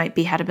coaching might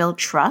be how to build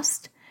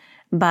trust.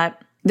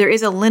 But there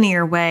is a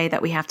linear way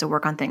that we have to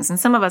work on things. And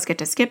some of us get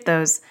to skip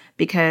those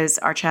because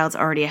our child's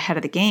already ahead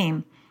of the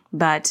game.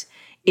 But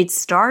it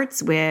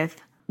starts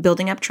with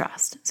building up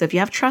trust. So if you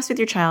have trust with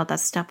your child,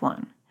 that's step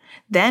one.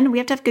 Then we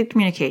have to have good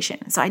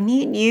communication. So I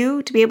need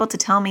you to be able to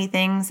tell me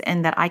things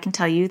and that I can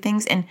tell you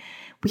things. And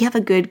we have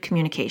a good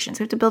communication.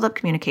 So we have to build up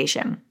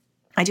communication.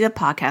 I do have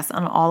podcasts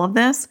on all of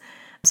this.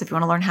 So if you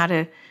want to learn how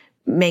to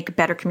make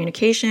better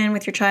communication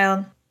with your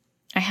child,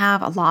 I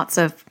have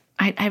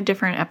I have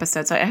different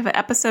episodes. So I have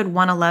episode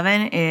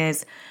 111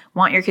 is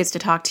want your kids to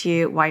talk to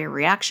you, why your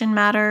reaction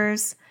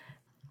matters.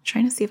 I'm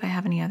trying to see if I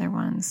have any other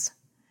ones.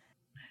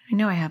 I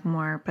know I have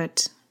more,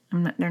 but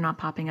they're not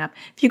popping up.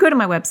 If you go to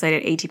my website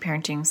at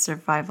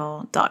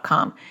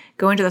atparentingsurvival.com,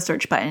 go into the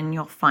search button,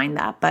 you'll find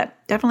that. But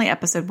definitely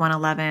episode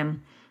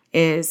 111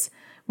 is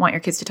want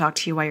your kids to talk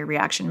to you, why your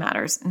reaction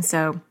matters. And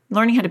so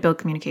learning how to build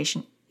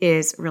communication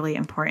is really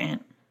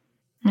important.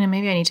 And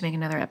maybe I need to make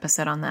another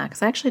episode on that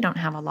because I actually don't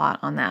have a lot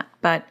on that.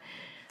 But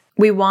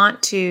we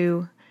want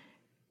to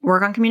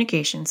work on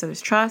communication. So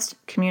there's trust,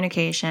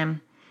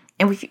 communication.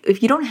 And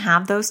if you don't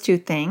have those two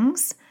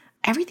things,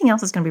 everything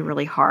else is going to be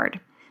really hard.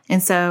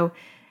 And so,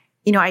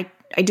 I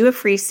do a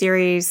free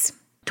series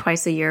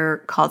twice a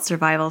year called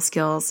Survival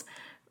Skills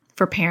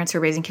for parents who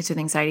are raising kids with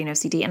anxiety and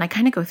OCD. And I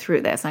kind of go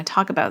through this and I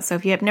talk about it. So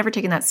if you have never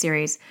taken that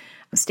series,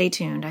 stay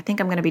tuned. I think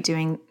I'm going to be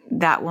doing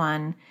that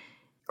one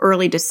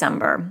early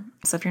December.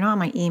 So if you're not on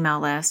my email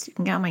list, you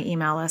can get on my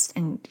email list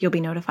and you'll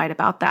be notified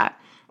about that.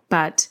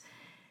 But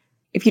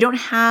if you don't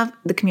have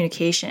the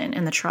communication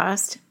and the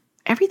trust,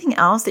 everything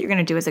else that you're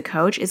going to do as a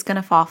coach is going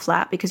to fall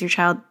flat because your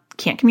child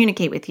can't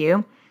communicate with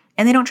you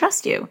and they don't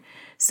trust you.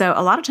 So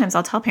a lot of times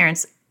I'll tell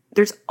parents,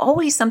 there's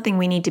always something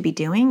we need to be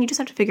doing. You just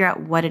have to figure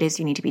out what it is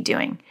you need to be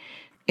doing.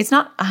 It's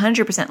not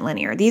 100%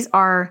 linear. These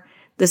are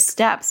the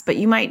steps, but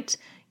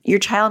your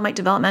child might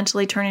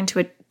developmentally turn into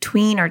a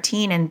tween or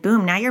teen and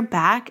boom, now you're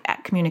back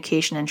at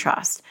communication and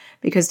trust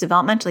because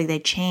developmentally they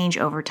change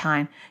over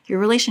time. Your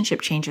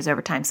relationship changes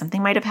over time.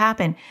 Something might have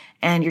happened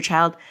and your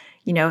child,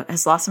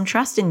 has lost some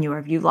trust in you, or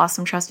if you've lost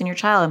some trust in your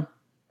child,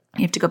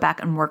 you have to go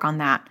back and work on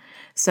that.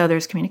 So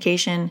there's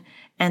communication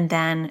and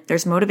then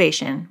there's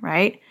motivation,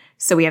 right?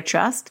 So we have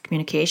trust,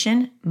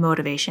 communication,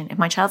 motivation. If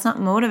my child's not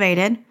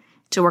motivated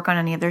to work on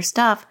any of their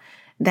stuff,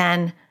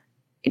 then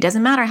it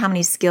doesn't matter how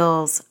many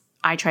skills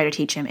I try to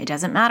teach him. It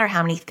doesn't matter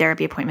how many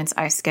therapy appointments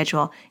I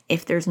schedule.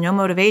 If there's no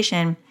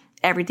motivation,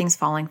 everything's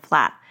falling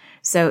flat.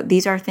 So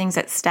these are things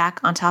that stack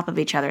on top of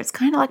each other. It's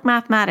kind of like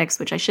mathematics,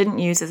 which I shouldn't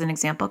use as an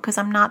example because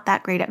I'm not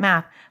that great at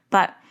math.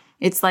 But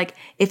it's like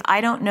if I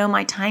don't know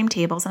my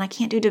timetables and I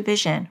can't do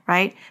division,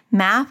 right?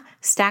 Math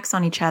stacks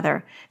on each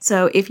other.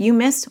 So if you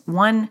missed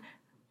one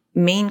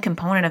main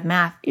component of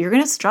math, you're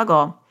going to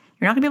struggle.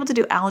 You're not going to be able to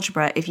do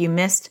algebra if you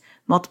missed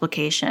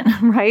multiplication,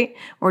 right?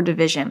 Or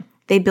division.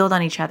 They build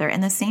on each other.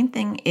 And the same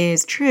thing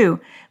is true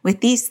with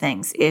these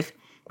things. If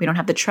we don't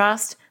have the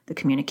trust, the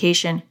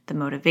communication, the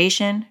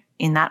motivation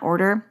in that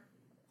order,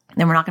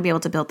 then we're not going to be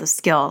able to build the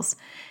skills.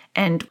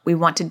 And we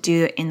want to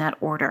do it in that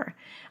order.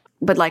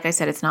 But like I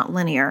said, it's not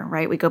linear,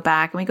 right? We go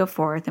back and we go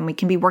forth and we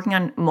can be working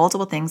on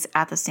multiple things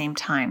at the same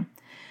time.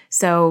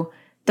 So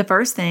the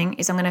first thing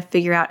is I'm going to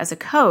figure out as a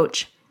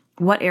coach,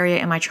 what area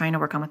am I trying to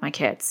work on with my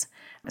kids?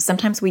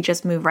 Sometimes we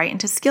just move right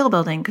into skill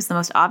building because the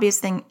most obvious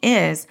thing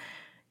is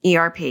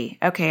ERP.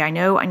 Okay, I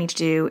know I need to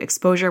do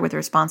exposure with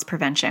response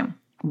prevention,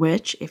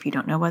 which if you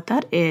don't know what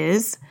that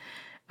is,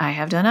 I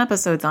have done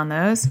episodes on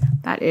those.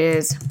 That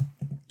is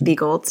the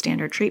gold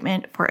standard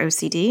treatment for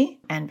OCD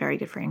and very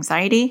good for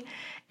anxiety.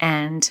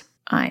 And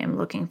I am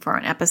looking for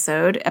an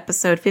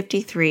episode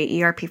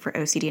 53, ERP for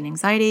OCD and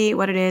anxiety,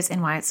 what it is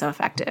and why it's so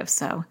effective.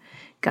 So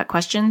got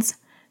questions?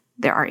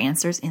 There are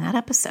answers in that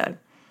episode.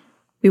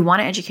 We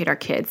want to educate our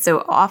kids.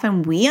 So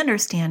often we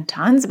understand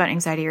tons about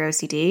anxiety or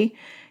OCD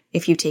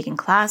if you've taken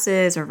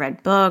classes or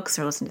read books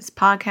or listened to this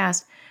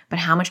podcast, but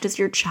how much does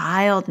your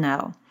child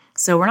know?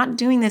 So we're not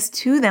doing this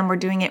to them, we're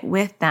doing it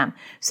with them.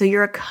 So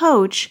you're a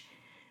coach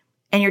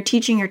and you're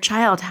teaching your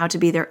child how to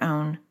be their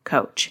own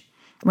coach.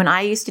 When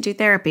I used to do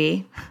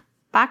therapy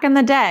back in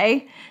the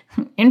day,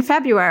 in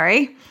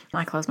February,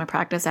 I closed my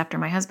practice after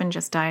my husband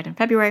just died in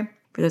February.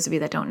 For those of you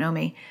that don't know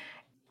me,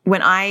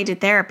 when I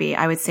did therapy,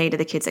 I would say to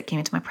the kids that came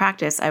into my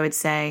practice, I would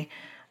say,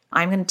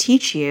 I'm going to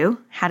teach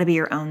you how to be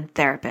your own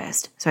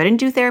therapist. So I didn't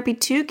do therapy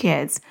to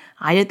kids.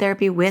 I did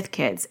therapy with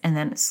kids. And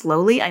then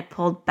slowly I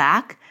pulled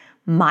back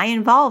my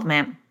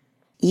involvement,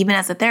 even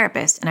as a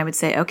therapist. And I would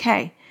say,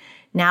 okay,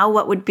 now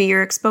what would be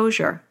your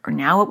exposure? Or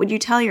now what would you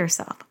tell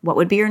yourself? What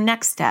would be your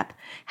next step?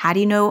 How do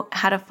you know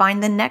how to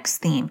find the next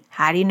theme?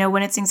 How do you know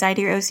when it's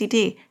anxiety or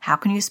OCD? How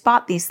can you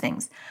spot these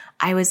things?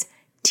 I was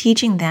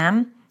teaching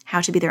them how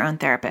to be their own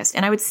therapist.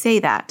 And I would say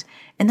that.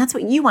 And that's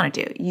what you want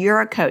to do.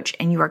 You're a coach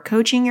and you are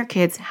coaching your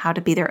kids how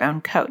to be their own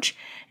coach.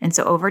 And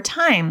so over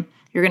time,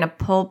 you're going to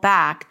pull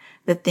back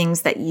the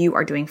things that you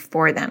are doing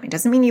for them. It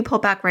doesn't mean you pull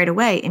back right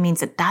away. It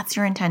means that that's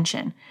your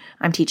intention.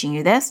 I'm teaching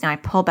you this. Now I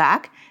pull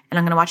back and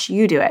I'm going to watch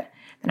you do it.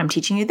 Then I'm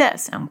teaching you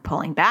this. I'm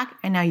pulling back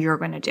and now you're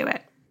going to do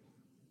it.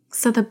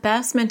 So the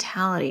best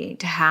mentality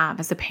to have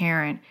as a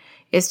parent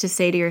is to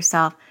say to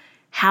yourself,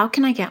 how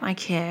can I get my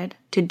kid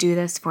to do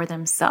this for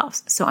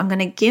themselves? So I'm going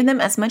to give them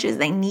as much as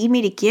they need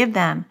me to give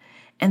them,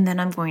 and then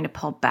I'm going to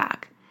pull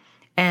back.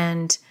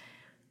 And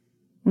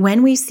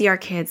when we see our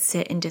kids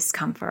sit in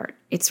discomfort,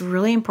 it's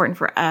really important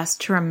for us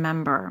to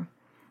remember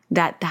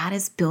that that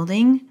is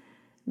building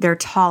their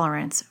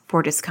tolerance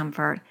for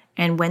discomfort.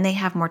 And when they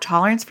have more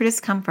tolerance for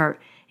discomfort,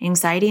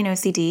 anxiety and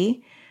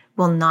OCD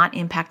will not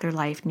impact their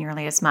life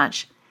nearly as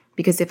much.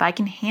 Because if I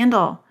can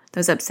handle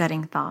those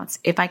upsetting thoughts,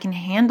 if I can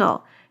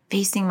handle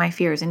facing my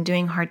fears and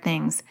doing hard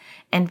things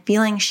and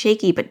feeling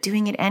shaky, but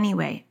doing it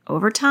anyway,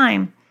 over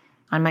time,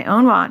 on my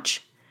own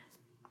watch,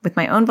 with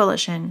my own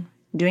volition,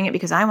 doing it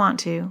because I want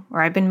to,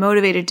 or I've been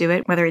motivated to do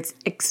it, whether it's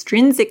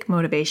extrinsic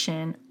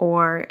motivation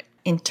or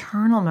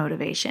internal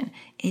motivation,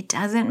 it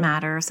doesn't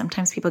matter.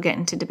 Sometimes people get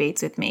into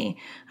debates with me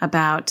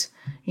about,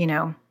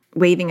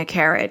 waving a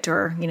carrot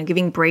or,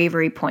 giving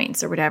bravery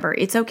points or whatever.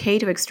 It's okay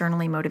to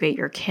externally motivate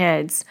your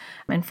kids.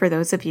 And for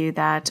those of you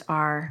that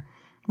are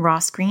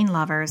Ross Greene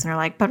lovers and are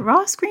like, but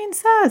Ross Greene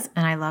says,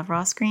 and I love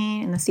Ross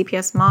Greene and the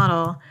CPS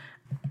model.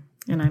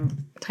 And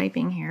I'm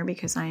typing here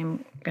because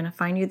I'm going to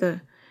find you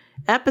the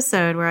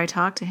episode where I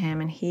talked to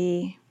him and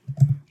he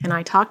and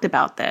I talked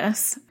about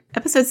this.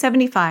 Episode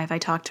 75, I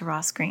talked to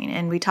Ross Greene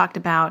and we talked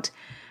about,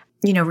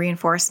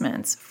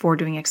 reinforcements for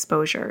doing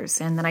exposures.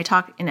 And then I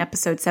talk in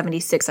episode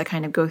 76, I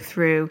kind of go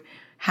through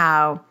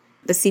how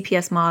the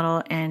CPS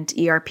model and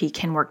ERP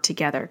can work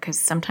together because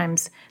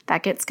sometimes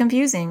that gets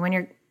confusing when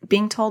you're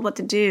being told what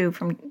to do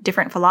from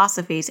different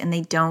philosophies and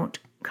they don't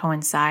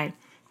coincide.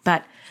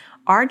 But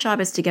our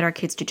job is to get our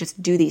kids to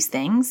just do these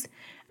things.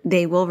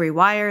 They will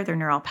rewire their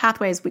neural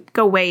pathways. We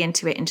go way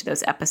into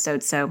those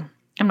episodes, so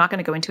I'm not going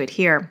to go into it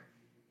here.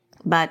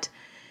 But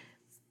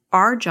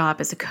our job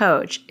as a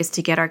coach is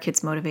to get our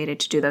kids motivated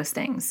to do those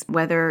things,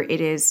 whether it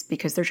is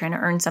because they're trying to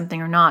earn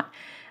something or not.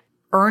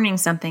 Earning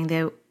something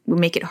that will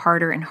make it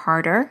harder and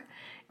harder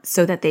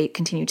so that they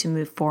continue to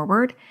move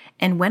forward.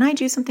 And when I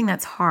do something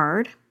that's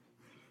hard,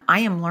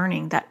 I am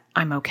learning that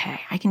I'm okay.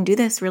 I can do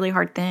this really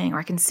hard thing, or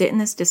I can sit in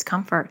this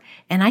discomfort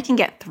and I can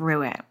get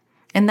through it.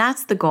 And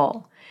that's the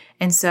goal.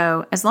 And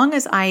so as long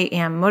as I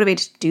am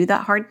motivated to do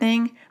that hard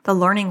thing, the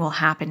learning will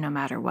happen no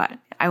matter what.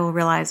 I will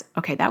realize,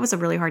 okay, that was a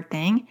really hard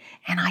thing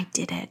and I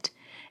did it.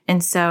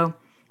 And so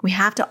we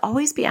have to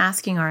always be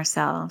asking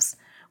ourselves,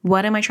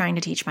 what am I trying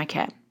to teach my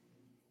kid?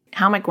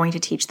 How am I going to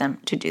teach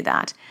them to do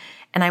that?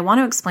 And I want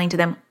to explain to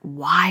them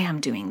why I'm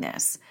doing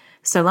this.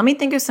 So let me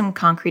think of some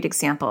concrete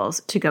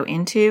examples to go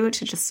into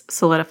to just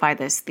solidify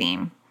this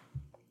theme.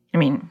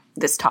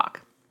 This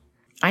talk.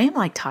 I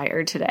am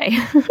tired today.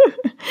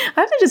 I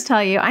have to just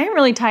tell you, I am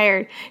really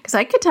tired because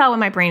I could tell when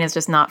my brain is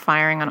just not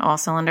firing on all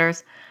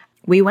cylinders.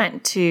 We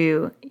went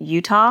to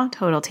Utah,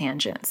 total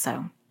tangent.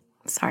 So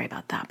sorry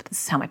about that, but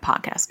this is how my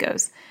podcast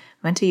goes.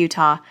 Went to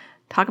Utah,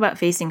 talk about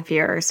facing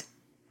fears.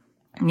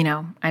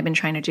 I've been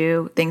trying to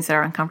do things that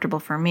are uncomfortable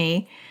for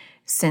me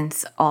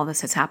since all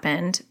this has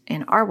happened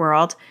in our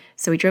world.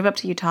 So we drove up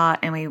to Utah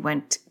and we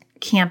went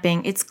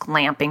camping. It's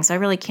glamping, so I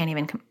really can't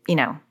even,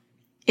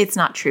 it's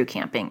not true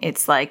camping.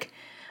 It's like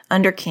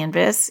Under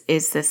Canvas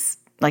is this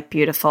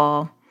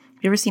beautiful.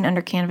 Have you ever seen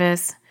Under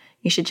Canvas?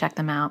 You should check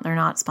them out. They're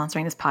not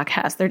sponsoring this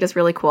podcast. They're just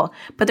really cool.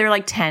 But they're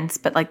like tents,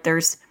 but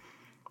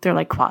they're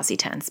like quasi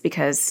tents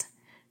because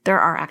there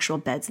are actual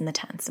beds in the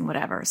tents and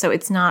whatever. So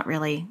it's not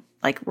really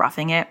like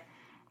roughing it.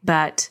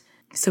 But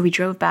so we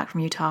drove back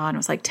from Utah and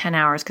it was 10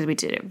 hours because we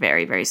did it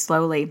very, very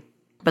slowly.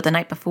 But the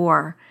night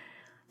before,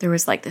 there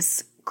was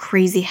this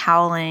crazy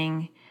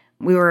howling.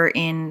 We were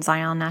in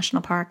Zion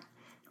National Park,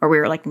 or we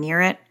were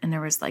near it, and there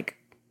was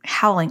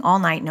howling all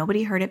night.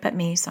 Nobody heard it but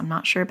me, so I'm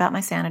not sure about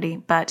my sanity.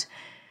 But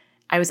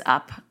I was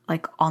up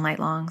all night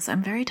long, so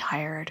I'm very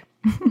tired.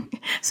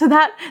 So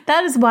that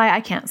is why I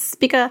can't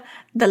speak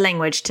the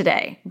language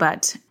today,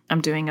 but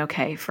I'm doing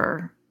okay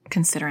for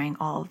considering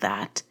all of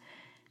that.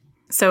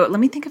 So let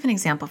me think of an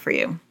example for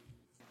you.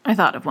 I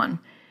thought of one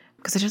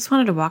because I just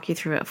wanted to walk you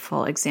through a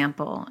full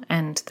example.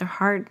 And they're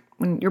hard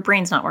when your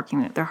brain's not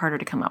working, they're harder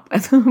to come up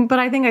with. But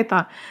I think I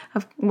thought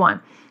of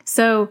one.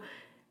 So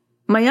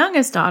my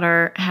youngest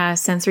daughter has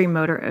sensory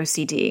motor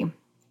OCD,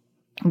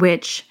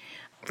 which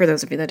for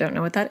those of you that don't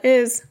know what that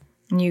is,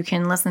 you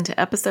can listen to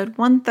episode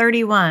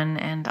 131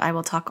 and I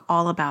will talk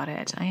all about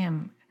it. I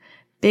am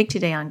big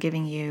today on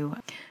giving you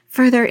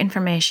further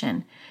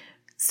information.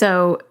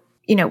 So,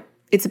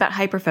 it's about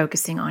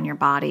hyper-focusing on your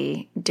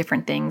body,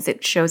 different things.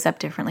 It shows up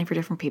differently for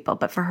different people.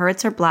 But for her,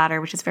 it's her bladder,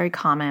 which is very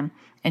common.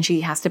 And she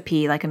has to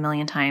pee like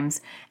 1,000,000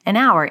 times an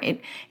hour.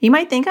 You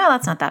might think, oh,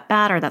 that's not that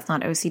bad or that's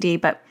not OCD.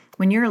 But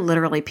when you're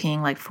literally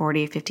peeing like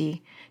 40,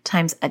 50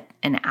 times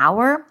an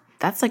hour,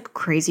 that's like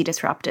crazy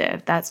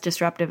disruptive. That's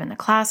disruptive in the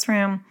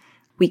classroom.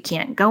 We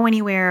can't go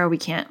anywhere. We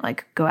can't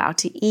like go out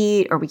to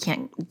eat, or we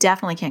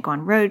definitely can't go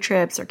on road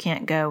trips or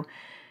can't go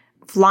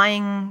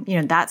flying.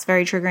 That's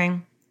very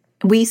triggering.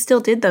 We still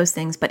did those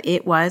things, but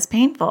it was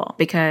painful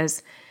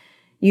because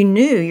you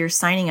knew you're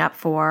signing up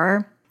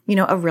for,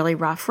 a really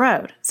rough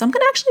road. So I'm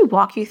going to actually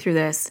walk you through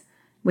this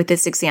with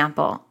this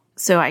example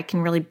so I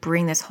can really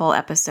bring this whole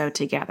episode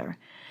together.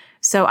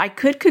 So I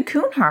could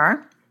cocoon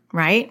her,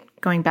 right?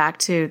 Going back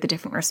to the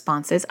different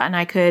responses, and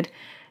I could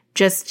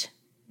just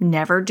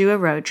never do a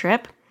road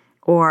trip.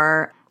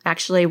 Or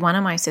actually, one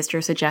of my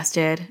sisters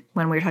suggested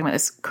when we were talking about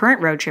this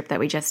current road trip that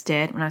we just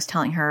did, when I was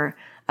telling her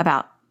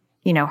about,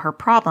 her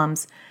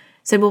problems,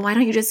 said, well, why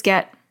don't you just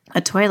get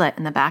a toilet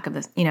in the back of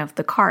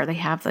the car? They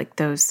have like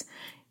those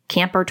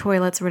camper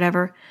toilets or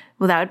whatever.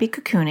 Well, that would be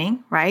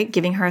cocooning, right?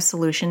 Giving her a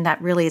solution that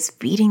really is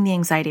feeding the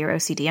anxiety or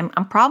OCD.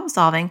 I'm problem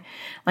solving.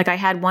 Like I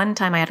had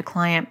a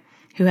client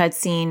who had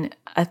seen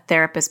a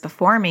therapist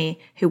before me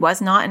who was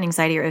not an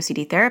anxiety or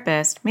OCD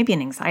therapist, maybe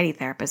an anxiety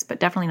therapist, but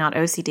definitely not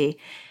OCD.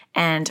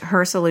 And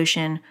her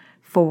solution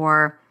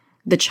for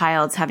the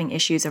child's having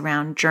issues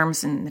around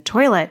germs in the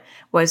toilet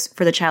was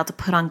for the child to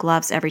put on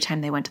gloves every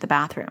time they went to the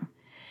bathroom.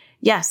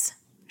 Yes,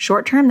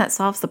 short term, that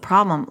solves the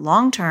problem.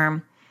 Long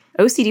term,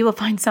 OCD will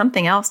find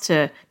something else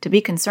to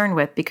be concerned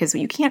with because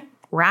you can't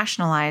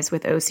rationalize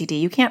with OCD.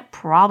 You can't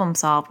problem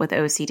solve with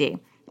OCD,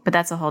 but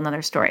that's a whole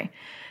nother story.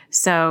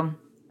 So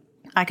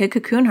I could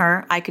cocoon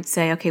her. I could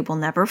say, okay, we'll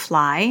never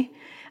fly.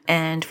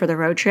 And for the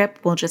road trip,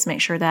 we'll just make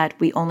sure that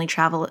we only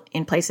travel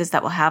in places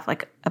that will have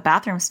like a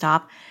bathroom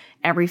stop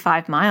every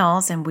 5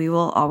 miles, and we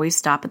will always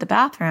stop at the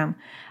bathroom.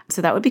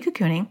 So that would be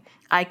cocooning.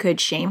 I could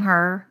shame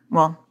her,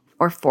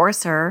 or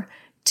force her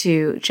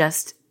to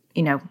just,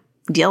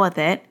 deal with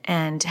it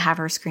and have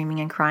her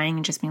screaming and crying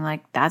and just being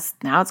like, that's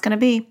now it's going to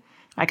be.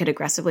 I could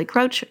aggressively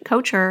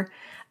coach her.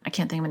 I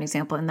can't think of an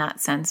example in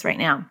that sense right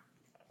now.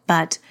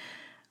 But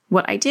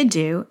what I did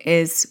do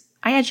is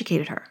I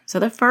educated her. So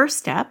the first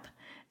step,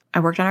 I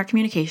worked on our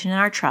communication and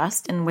our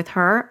trust. And with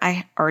her,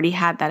 I already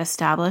had that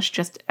established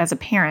just as a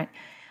parent.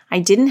 I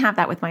didn't have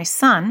that with my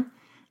son.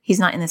 He's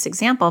not in this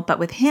example, but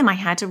with him, I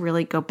had to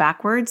really go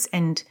backwards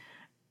and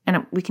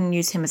we can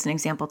use him as an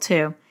example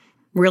too,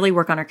 really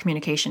work on our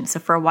communication. So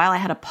for a while, I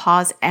had to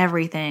pause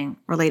everything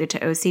related to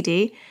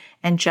OCD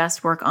and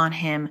just work on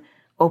him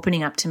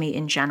opening up to me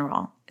in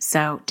general.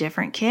 So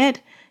different kid,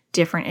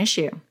 different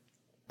issue.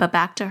 But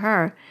back to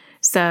her.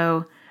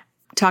 So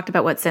talked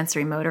about what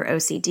sensory motor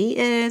OCD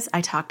is. I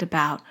talked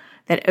about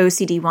that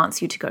OCD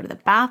wants you to go to the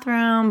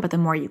bathroom, but the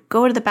more you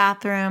go to the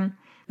bathroom,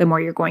 the more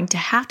you're going to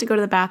have to go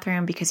to the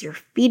bathroom because you're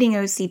feeding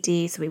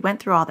OCD. So we went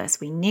through all this.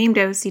 We named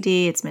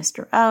OCD, it's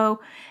Mr. O,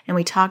 and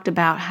we talked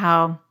about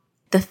how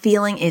the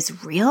feeling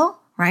is real,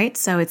 right?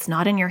 So it's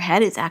not in your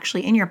head, it's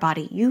actually in your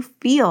body. You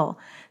feel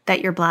that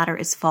your bladder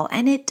is full,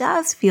 and it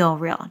does feel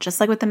real. Just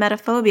like with the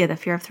emetophobia, the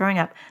fear of throwing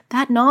up,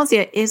 that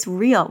nausea is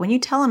real. When you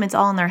tell them it's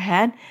all in their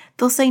head,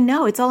 they'll say,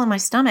 no, it's all in my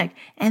stomach.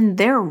 And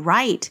they're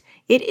right.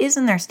 It is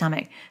in their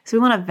stomach. So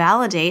we want to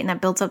validate, and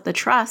that builds up the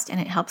trust, and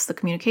it helps the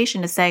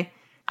communication to say,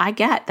 I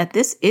get that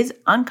this is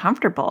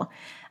uncomfortable,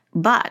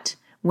 but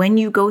when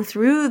you go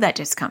through that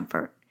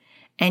discomfort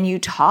and you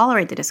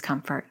tolerate the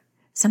discomfort,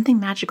 something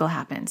magical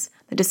happens.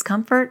 The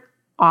discomfort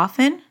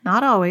often,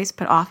 not always,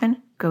 but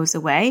often goes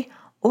away,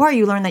 or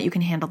you learn that you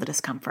can handle the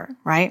discomfort,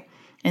 right?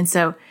 And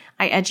so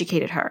I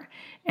educated her,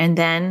 and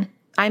then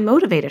I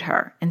motivated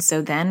her. And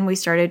so then we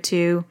started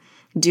to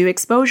do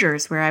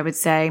exposures where I would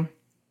say,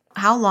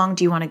 how long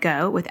do you want to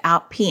go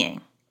without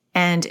peeing?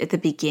 And at the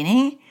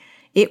beginning,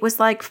 it was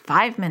like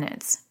 5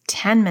 minutes,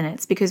 10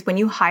 minutes, because when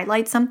you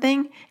highlight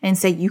something and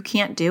say you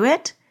can't do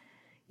it,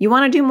 you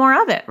want to do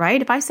more of it, right?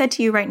 If I said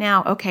to you right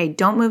now, okay,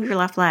 don't move your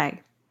left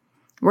leg.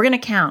 We're going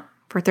to count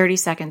for 30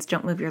 seconds.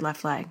 Don't move your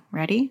left leg.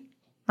 Ready?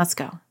 Let's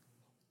go.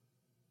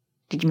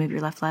 Did you move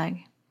your left leg?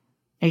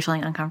 Are you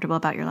feeling uncomfortable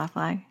about your left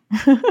leg?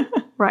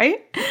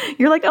 Right?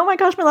 You're like, oh my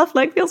gosh, my left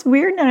leg feels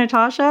weird now,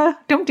 Natasha.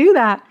 Don't do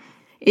that.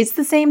 It's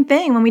the same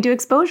thing when we do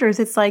exposures.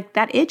 It's like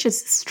that itch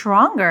is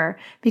stronger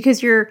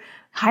because you're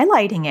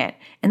highlighting it,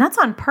 and that's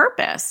on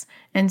purpose.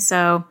 And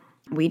so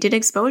we did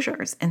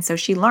exposures. And so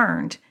she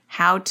learned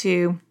how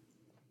to,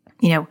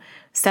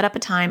 set up a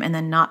time and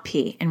then not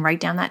pee and write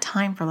down that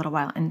time for a little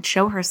while and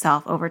show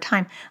herself over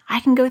time. I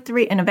can go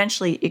through, and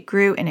eventually it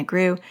grew and it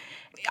grew.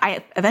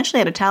 I eventually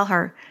had to tell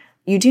her,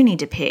 you do need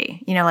to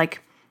pee.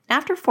 Like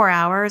after 4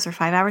 hours or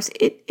 5 hours,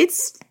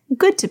 it's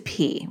good to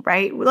pee,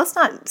 right? Let's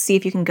not see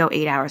if you can go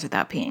 8 hours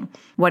without peeing.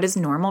 What is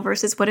normal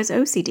versus what is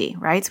OCD,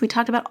 right? So we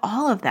talked about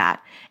all of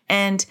that,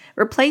 and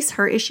replace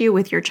her issue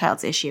with your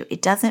child's issue.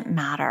 It doesn't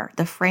matter.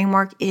 The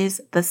framework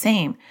is the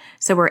same.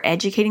 So we're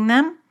educating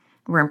them,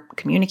 we're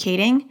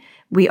communicating,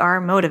 we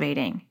are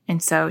motivating.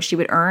 And so she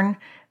would earn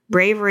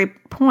bravery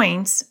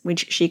points,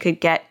 which she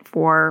could get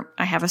for,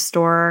 I have a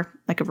store,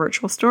 like a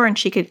virtual store, and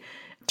she could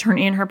turn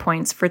in her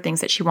points for things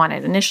that she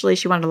wanted. Initially,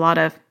 she wanted a lot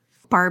of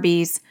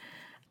Barbies.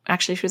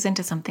 Actually, she was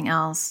into something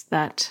else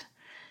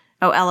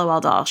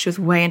LOL dolls. She was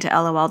way into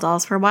LOL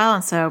dolls for a while.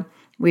 And so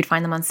we'd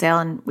find them on sale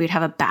and we'd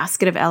have a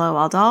basket of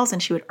LOL dolls,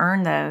 and she would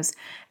earn those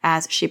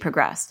as she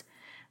progressed.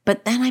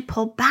 But then I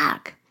pulled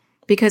back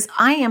because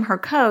I am her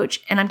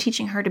coach and I'm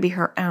teaching her to be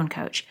her own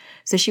coach.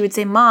 So she would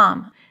say,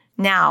 Mom,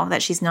 now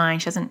that she's 9,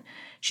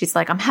 she's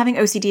like, I'm having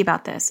OCD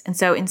about this. And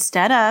so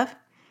instead of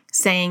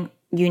saying,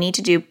 you need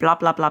to do blah,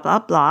 blah, blah, blah,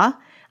 blah,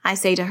 I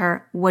say to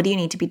her, what do you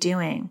need to be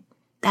doing?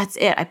 That's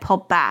it. I pull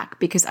back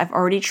because I've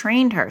already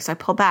trained her. So I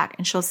pull back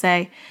and she'll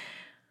say,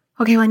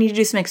 okay, well, I need to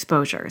do some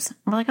exposures.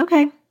 I'm like,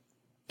 okay.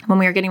 When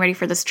we were getting ready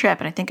for this trip,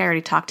 and I think I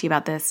already talked to you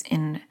about this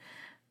in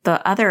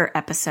the other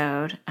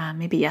episode,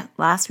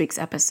 last week's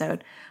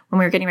episode, when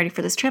we were getting ready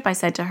for this trip, I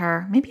said to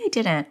her, maybe I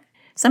didn't.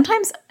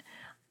 Sometimes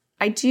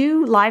I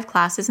do live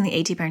classes in the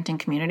AT Parenting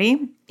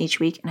community each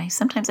week, and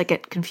sometimes I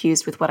get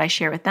confused with what I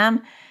share with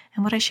them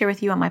and what I share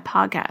with you on my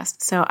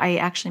podcast. So I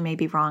actually may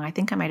be wrong. I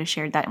think I might have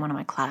shared that in one of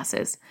my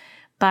classes.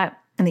 But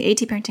in the AT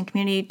Parenting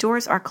community,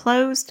 doors are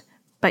closed,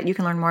 but you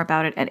can learn more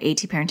about it at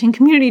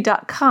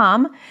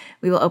atparentingcommunity.com.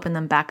 We will open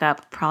them back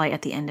up probably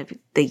at the end of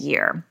the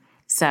year.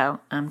 So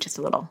just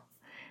a little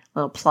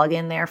plug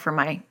in there for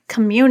my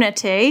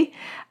community.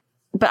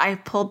 But I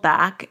pulled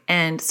back.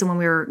 And so when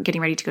we were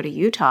getting ready to go to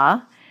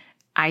Utah,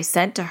 I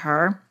said to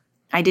her,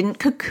 I didn't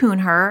cocoon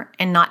her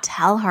and not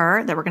tell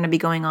her that we're going to be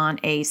going on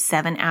a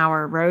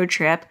 7-hour road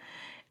trip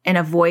and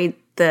avoid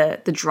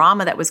the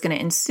drama that was going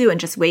to ensue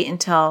and just wait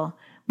until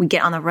we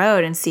get on the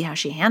road and see how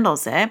she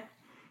handles it.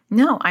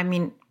 No, I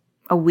mean,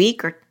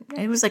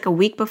 it was like a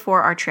week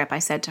before our trip, I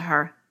said to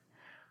her,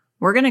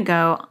 we're going to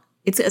go,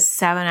 it's a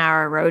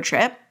 7-hour road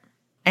trip.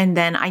 And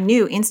then I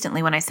knew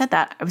instantly when I said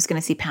that, I was going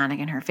to see panic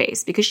in her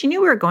face because she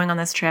knew we were going on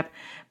this trip,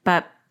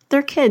 but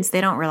they're kids.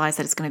 They don't realize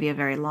that it's going to be a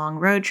very long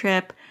road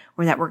trip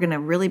or that we're going to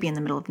really be in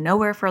the middle of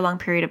nowhere for a long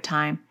period of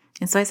time.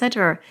 And so I said to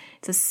her,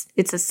 it's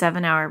a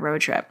 7-hour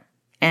road trip.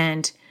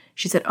 And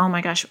she said, oh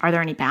my gosh, are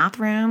there any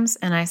bathrooms?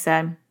 And I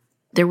said,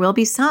 there will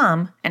be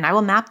some, and I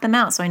will map them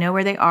out so I know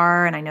where they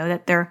are and I know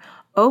that they're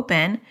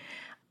open,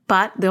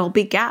 but there'll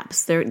be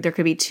gaps. There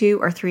could be 2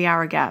 or 3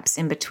 hour gaps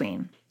in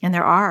between. And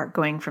there are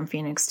going from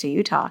Phoenix to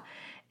Utah.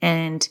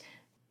 And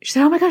she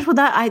said, oh my gosh, well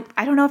I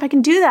don't know if I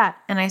can do that.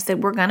 And I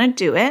said, we're going to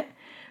do it.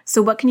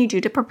 So what can you do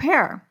to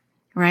prepare,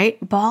 right?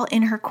 Ball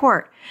in her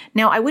court.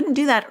 Now, I wouldn't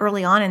do that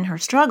early on in her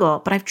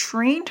struggle, but I've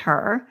trained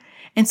her.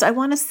 And so I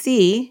want to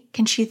see,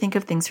 can she think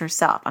of things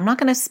herself? I'm not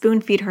going to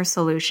spoon feed her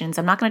solutions.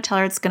 I'm not going to tell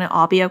her it's going to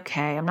all be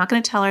okay. I'm not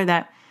going to tell her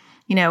that,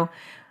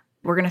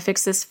 we're going to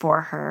fix this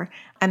for her.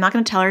 I'm not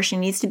going to tell her she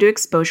needs to do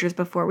exposures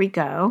before we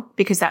go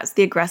because that's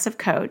the aggressive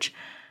coach.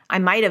 I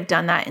might have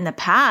done that in the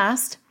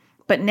past,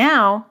 but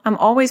now I'm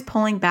always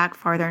pulling back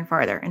farther and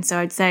farther. And so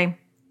I'd say,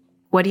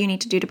 what do you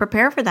need to do to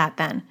prepare for that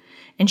then?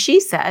 And she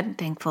said,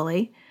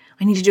 thankfully,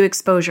 I need to do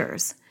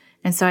exposures.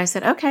 And so I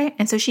said, okay.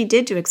 And so she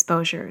did do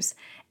exposures.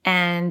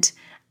 And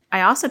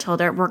I also told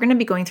her, we're going to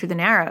be going through the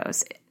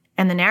Narrows.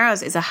 And the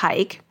Narrows is a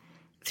hike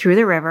through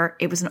the river.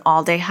 It was an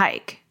all-day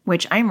hike,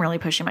 which I'm really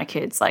pushing my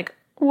kids like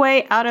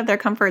way out of their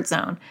comfort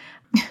zone.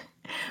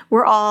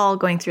 We're all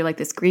going through like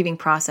this grieving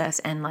process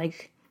and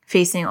like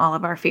facing all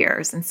of our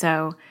fears. And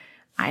so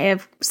I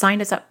have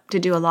signed us up to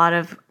do a lot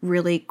of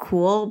really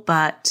cool,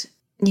 but,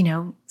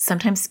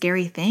 sometimes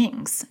scary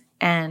things.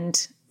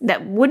 And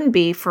that wouldn't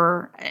be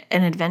for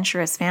an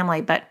adventurous family,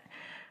 but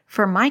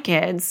for my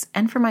kids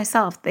and for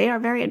myself, they are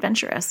very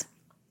adventurous.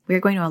 We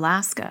are going to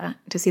Alaska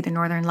to see the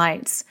Northern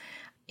Lights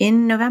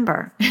in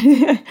November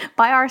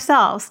by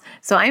ourselves.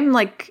 So I'm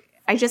like,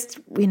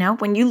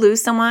 when you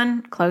lose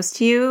someone close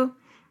to you,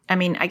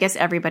 I guess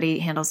everybody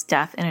handles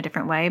death in a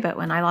different way. But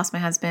when I lost my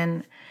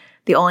husband,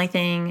 the only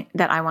thing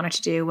that I wanted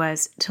to do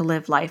was to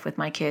live life with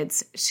my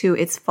kids to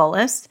its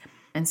fullest.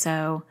 And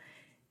so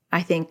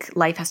I think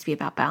life has to be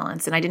about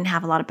balance. And I didn't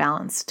have a lot of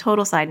balance.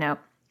 Total side note.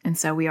 And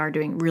so we are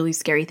doing really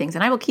scary things.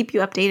 And I will keep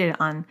you updated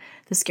on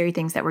the scary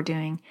things that we're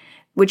doing,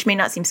 which may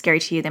not seem scary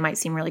to you. They might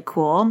seem really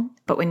cool.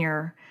 But when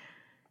you're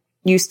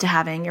used to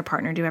having your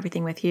partner do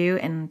everything with you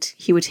and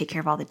he would take care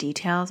of all the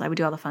details, I would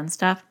do all the fun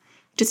stuff.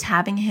 Just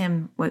having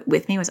him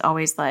with me was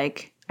always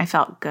like, I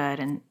felt good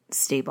and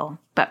stable.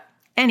 But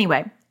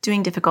anyway,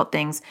 doing difficult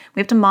things,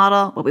 we have to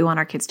model what we want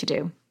our kids to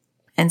do.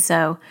 And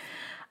so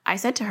I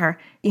said to her,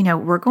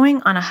 we're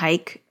going on a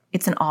hike.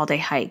 It's an all-day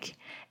hike.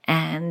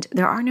 and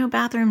there are no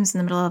bathrooms in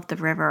the middle of the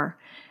river.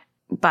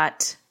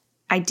 But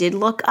I did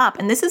look up,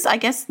 and this is, I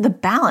guess, the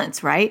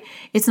balance, right?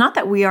 It's not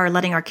that we are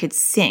letting our kids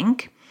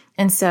sink.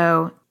 And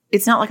so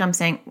it's not like I'm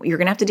saying, you're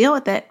going to have to deal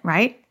with it,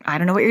 right? I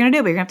don't know what you're going to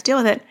do, but you're going to have to deal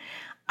with it.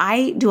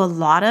 I do a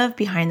lot of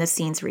behind the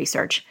scenes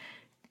research.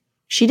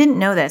 She didn't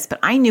know this, but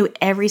I knew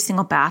every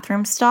single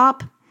bathroom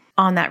stop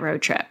on that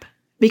road trip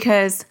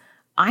because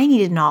I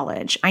needed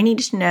knowledge. I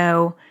needed to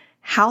know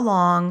how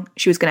long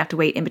she was going to have to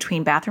wait in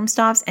between bathroom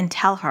stops and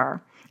tell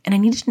her. And I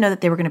needed to know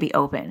that they were going to be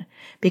open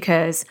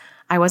because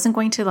I wasn't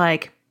going to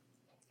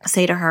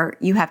say to her,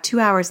 you have 2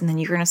 hours and then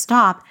you're going to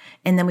stop.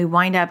 And then we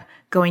wind up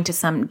going to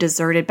some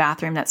deserted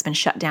bathroom that's been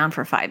shut down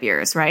for 5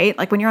 years, right?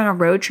 Like when you're on a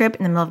road trip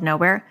in the middle of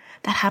nowhere,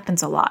 that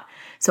happens a lot.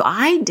 So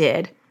I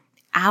did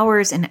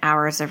hours and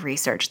hours of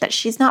research that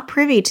she's not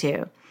privy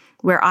to,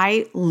 where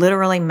I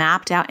literally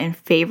mapped out and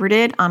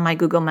favorited on my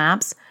Google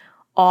Maps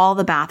all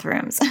the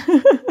bathrooms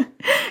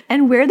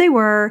and where they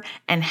were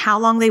and how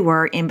long they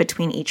were in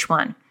between each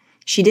one.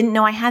 She didn't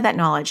know I had that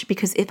knowledge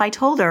because if I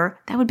told her,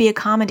 that would be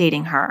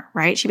accommodating her,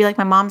 right? She'd be like,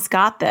 my mom's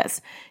got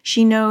this.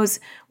 She knows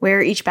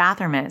where each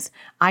bathroom is.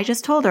 I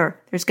just told her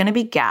there's going to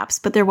be gaps,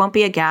 but there won't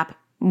be a gap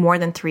more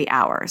than 3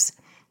 hours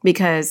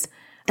because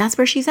that's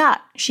where she's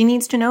at. She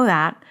needs to know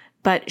that,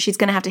 but she's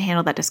going to have to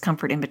handle that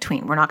discomfort in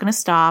between. We're not going to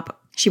stop.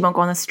 She won't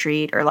go on the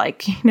street or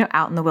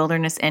out in the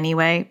wilderness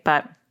anyway,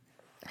 but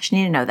she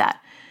needed to know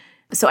that.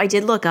 So I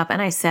did look up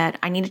and I said,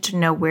 I needed to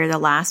know where the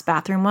last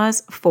bathroom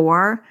was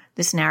for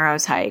this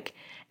Narrows hike.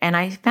 And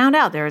I found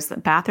out there was a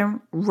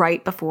bathroom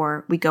right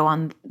before we go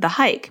on the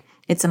hike.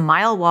 It's a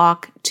mile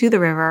walk to the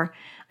river.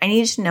 I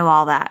needed to know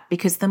all that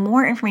because the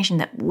more information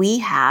that we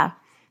have,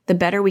 the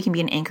better we can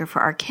be an anchor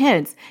for our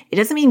kids. It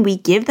doesn't mean we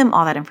give them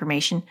all that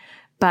information,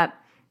 but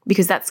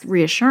because that's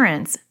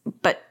reassurance,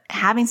 but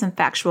having some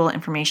factual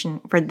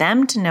information for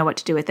them to know what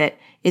to do with it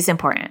is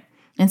important.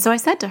 And so I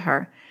said to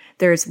her,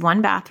 there's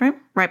one bathroom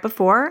right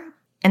before,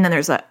 and then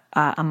there's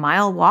a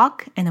mile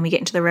walk, and then we get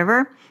into the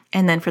river,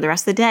 and then for the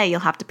rest of the day, you'll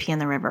have to pee in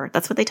the river.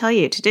 That's what they tell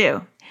you to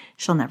do.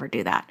 She'll never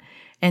do that.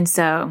 And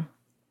so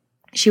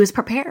she was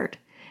prepared.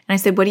 And I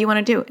said, what do you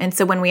want to do? And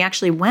so when we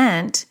actually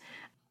went,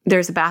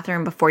 there's a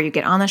bathroom before you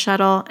get on the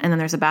shuttle, and then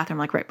there's a bathroom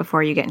right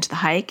before you get into the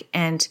hike.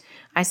 And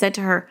I said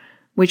to her,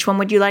 which one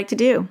would you like to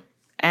do?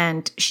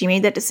 And she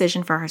made that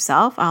decision for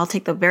herself. I'll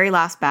take the very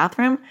last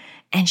bathroom.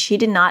 And she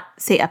did not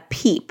say a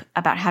peep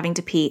about having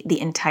to pee the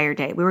entire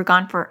day. We were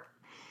gone for,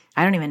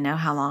 I don't even know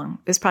how long.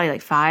 It was probably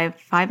 5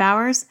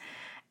 hours.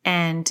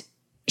 And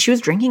she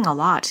was drinking a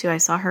lot too. I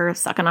saw her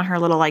sucking on her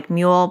little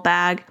mule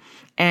bag,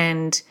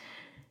 and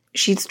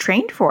she's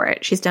trained for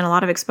it. She's done a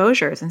lot of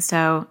exposures. And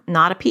so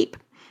not a peep.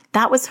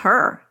 That was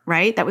her,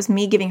 right? That was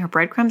me giving her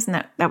breadcrumbs,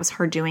 and that was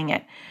her doing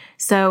it.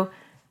 So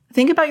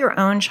think about your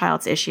own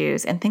child's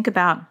issues and think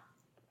about,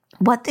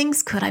 what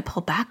things could I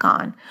pull back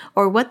on?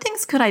 Or what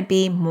things could I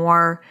be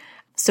more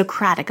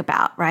Socratic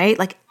about, right?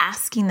 Like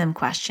asking them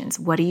questions.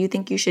 What do you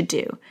think you should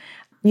do?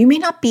 You may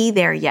not be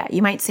there yet.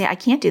 You might say, I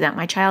can't do that.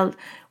 My child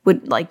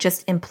would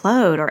just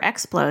implode or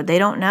explode. They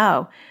don't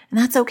know. And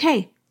that's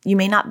okay. You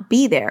may not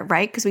be there,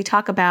 right? Because we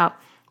talk about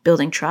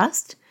building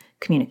trust,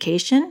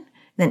 communication,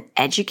 then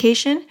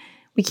education.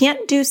 We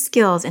can't do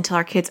skills until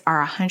our kids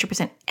are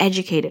 100%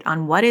 educated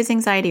on what is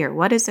anxiety or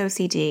what is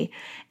OCD.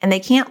 And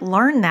they can't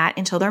learn that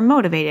until they're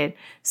motivated.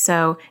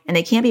 And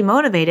they can't be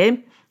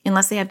motivated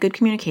unless they have good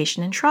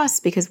communication and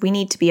trust, because we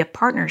need to be a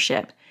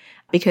partnership,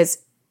 because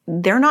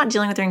they're not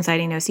dealing with their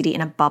anxiety and OCD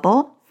in a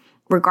bubble.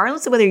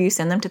 Regardless of whether you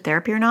send them to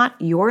therapy or not,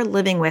 you're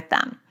living with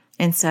them.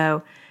 And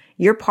so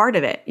you're part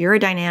of it. You're a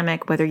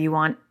dynamic, whether you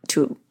want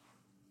to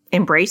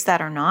embrace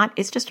that or not.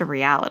 It's just a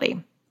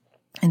reality.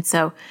 And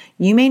so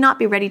you may not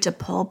be ready to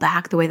pull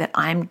back the way that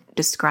I'm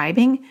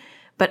describing,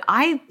 but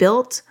I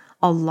built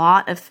a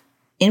lot of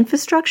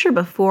infrastructure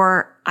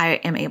before I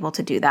am able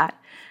to do that.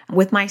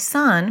 With my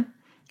son,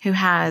 who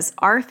has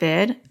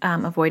ARFID,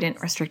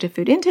 avoidant restrictive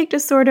food intake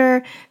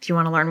disorder, if you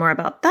want to learn more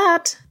about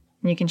that,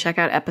 you can check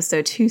out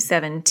episode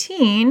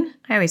 217.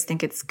 I always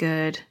think it's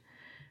good.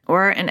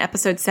 Or in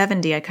episode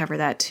 70, I cover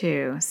that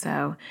too.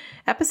 So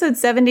episode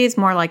 70 is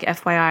more like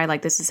FYI,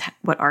 like this is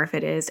what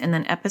ARFID is. And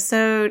then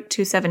episode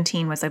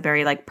 217 was a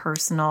very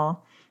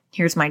personal,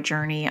 here's my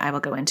journey. I will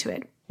go into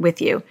it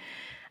with you.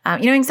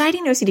 Anxiety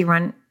and OCD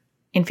run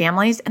in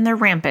families and they're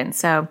rampant.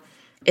 So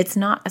it's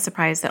not a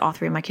surprise that all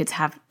three of my kids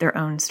have their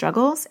own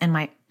struggles and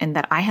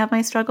that I have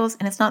my struggles.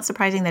 And it's not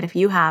surprising that if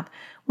you have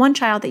one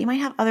child that you might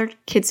have other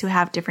kids who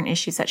have different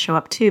issues that show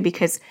up too,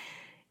 because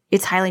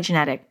it's highly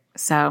genetic.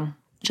 So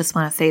just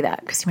want to say that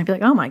because you might be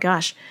like, oh my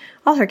gosh,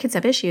 all her kids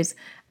have issues.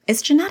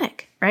 It's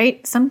genetic,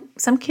 right? Some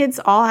kids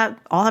all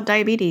have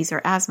diabetes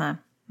or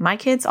asthma. My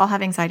kids all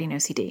have anxiety and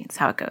OCD. That's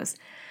how it goes.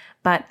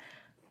 But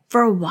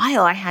for a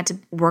while, I had to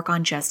work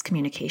on just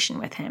communication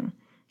with him.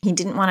 He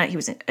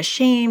was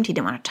ashamed. He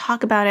didn't want to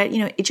talk about it.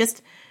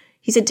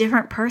 He's a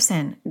different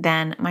person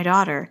than my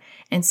daughter.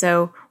 And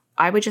so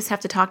I would just have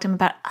to talk to him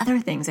about other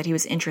things that he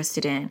was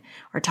interested in,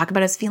 or talk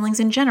about his feelings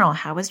in general.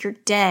 How was your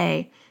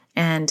day?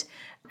 And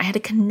I had to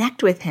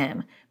connect with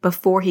him,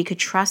 before he could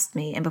trust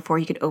me and before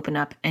he could open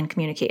up and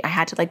communicate. I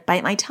had to like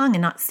bite my tongue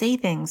and not say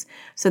things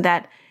so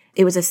that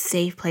it was a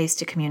safe place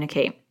to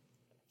communicate.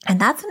 And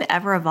that's an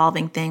ever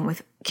evolving thing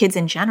with kids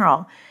in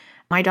general.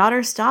 My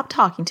daughter stopped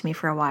talking to me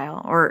for a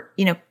while, or,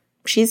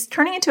 she's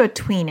turning into a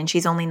tween and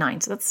she's only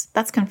 9. So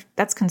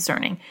that's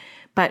concerning.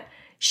 But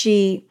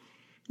she,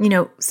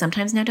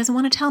 sometimes now doesn't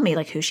want to tell me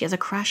like who she has a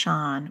crush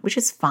on, which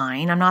is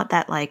fine. I'm not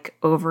that like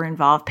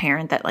over-involved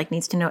parent that like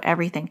needs to know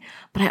everything.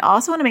 But I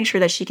also want to make sure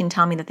that she can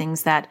tell me the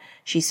things that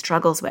she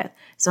struggles with.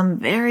 So I'm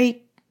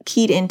very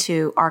keyed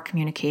into our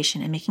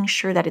communication and making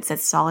sure that it's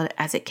as solid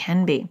as it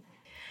can be.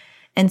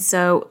 And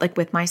so like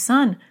with my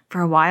son,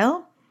 for a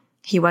while,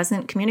 he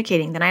wasn't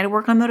communicating. Then I had to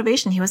work on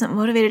motivation. He wasn't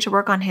motivated to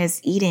work on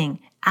his eating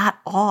at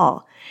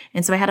all.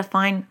 And so I had to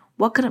find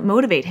what could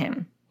motivate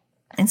him.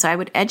 And so I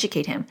would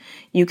educate him.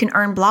 You can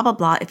earn blah, blah,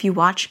 blah if you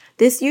watch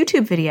this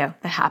YouTube video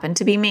that happened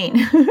to be mean.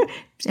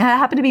 It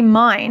happened to be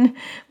mine,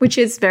 which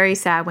is very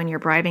sad when you're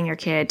bribing your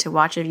kid to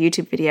watch a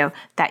YouTube video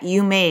that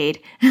you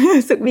made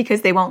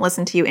because they won't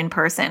listen to you in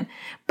person.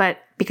 But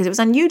because it was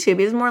on YouTube,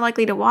 he was more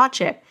likely to watch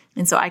it.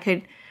 And so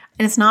and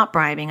it's not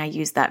bribing. I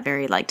use that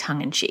very like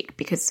tongue in cheek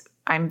because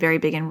I'm very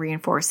big in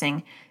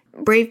reinforcing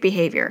brave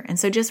behavior. And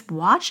so just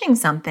watching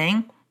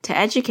something to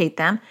educate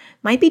them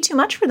might be too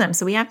much for them.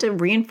 So we have to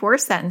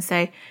reinforce that and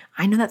say,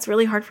 I know that's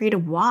really hard for you to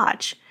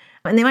watch.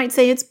 And they might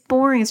say, it's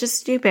boring, it's just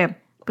stupid.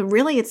 But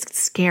really, it's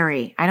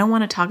scary. I don't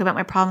want to talk about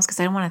my problems because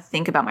I don't want to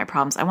think about my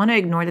problems. I want to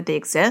ignore that they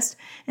exist.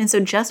 And so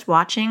just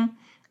watching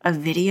a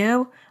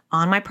video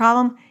on my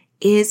problem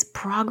is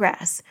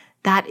progress.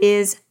 That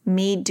is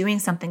me doing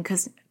something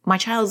because my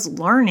child's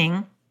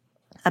learning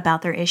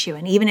about their issue.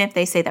 And even if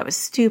they say that was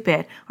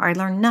stupid, or I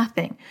learned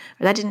nothing,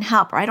 or that didn't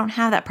help, or I don't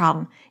have that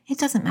problem, it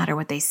doesn't matter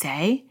what they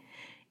say.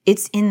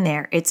 It's in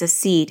there. It's a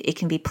seed. It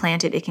can be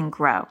planted. It can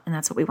grow. And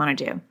that's what we want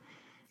to do.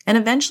 And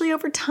eventually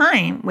over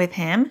time with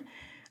him,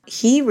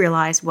 he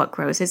realized what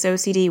grows his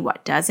OCD,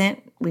 what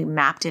doesn't. We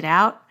mapped it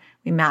out.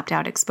 We mapped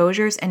out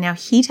exposures. And now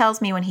he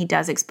tells me when he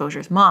does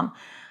exposures, Mom,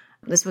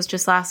 this was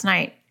just last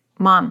night.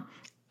 Mom,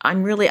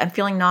 I'm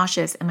feeling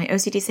nauseous and my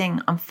OCD is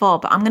saying I'm full,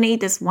 but I'm going to eat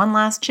this one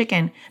last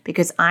chicken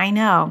because I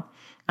know,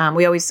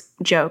 we always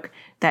joke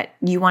that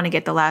you want to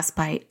get the last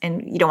bite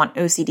and you don't want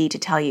OCD to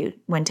tell you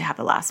when to have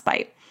the last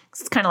bite.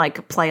 So it's kind of like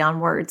a play on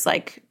words,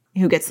 like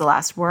who gets the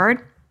last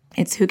word?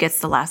 It's who gets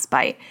the last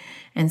bite.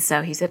 And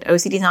so he said,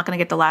 OCD is not going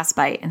to get the last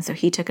bite. And so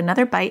he took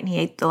another bite and he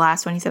ate the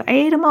last one. He said, I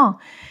ate them all.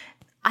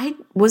 I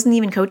wasn't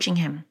even coaching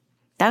him.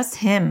 That was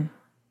him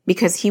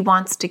because he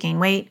wants to gain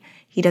weight.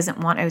 He doesn't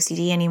want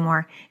OCD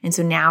anymore. And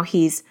so now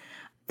that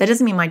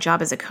doesn't mean my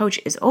job as a coach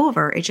is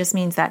over. It just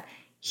means that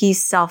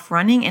he's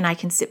self-running and I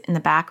can sit in the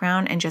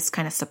background and just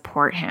kind of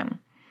support him.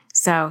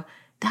 So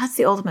that's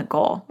the ultimate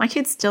goal. My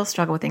kids still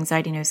struggle with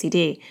anxiety and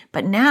OCD,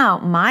 but now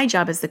my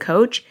job as the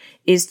coach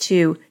is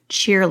to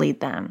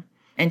cheerlead them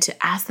and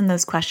to ask them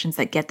those questions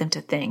that get them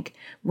to think,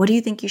 what do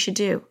you think you should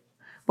do?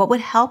 What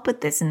would help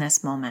with this in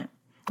this moment?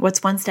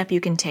 What's one step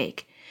you can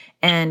take?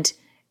 And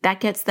that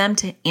gets them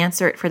to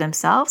answer it for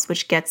themselves,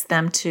 which gets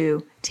them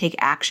to take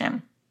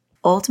action.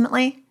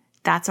 Ultimately,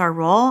 that's our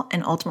role,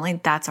 and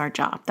ultimately, that's our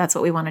job. That's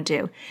what we want to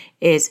do,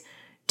 is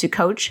to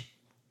coach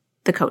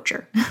the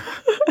coacher.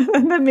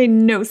 That made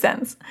no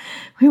sense.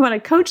 We want to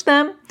coach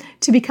them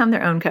to become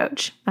their own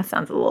coach. That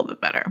sounds a little bit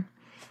better.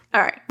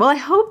 All right. Well, I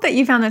hope that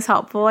you found this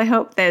helpful. I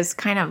hope this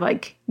kind of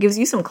like gives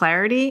you some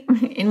clarity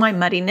in my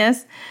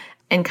muddiness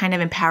and kind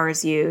of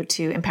empowers you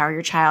to empower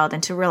your child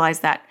and to realize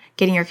that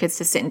getting your kids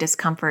to sit in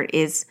discomfort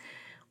is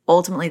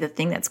ultimately the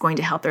thing that's going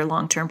to help their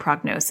long-term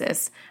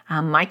prognosis.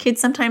 My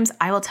kids, sometimes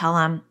I will tell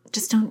them,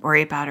 just don't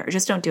worry about it or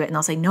just don't do it. And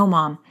they'll say, no,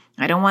 Mom,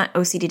 I don't want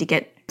OCD to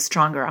get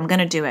stronger. I'm going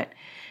to do it.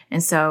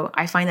 And so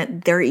I find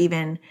that they're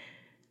even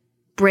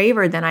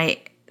braver than I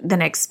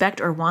expect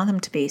or want them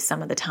to be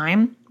some of the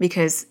time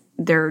because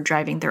they're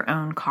driving their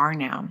own car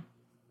now.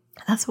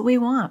 That's what we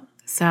want.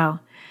 So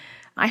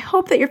I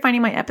hope that you're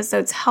finding my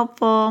episodes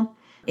helpful.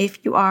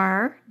 If you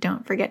are,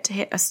 don't forget to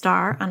hit a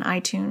star on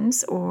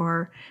iTunes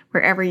or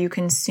wherever you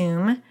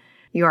consume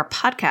your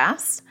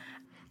podcasts.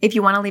 If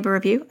you want to leave a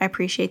review, I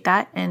appreciate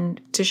that. And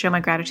to show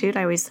my gratitude,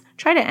 I always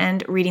try to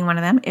end reading one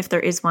of them if there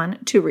is one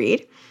to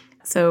read.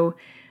 So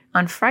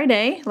on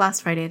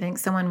last Friday, I think,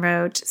 someone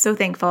wrote, so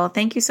thankful.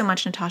 Thank you so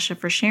much, Natasha,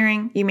 for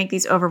sharing. You make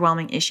these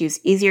overwhelming issues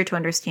easier to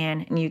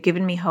understand, and you've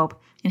given me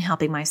hope in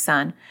helping my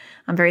son.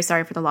 I'm very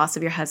sorry for the loss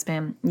of your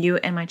husband. You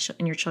and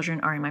your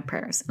children are in my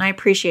prayers. And I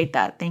appreciate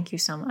that. Thank you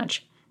so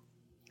much.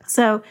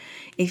 So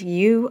if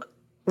you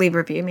leave a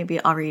review,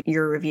 maybe I'll read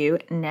your review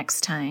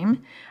next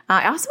time.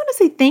 I also want to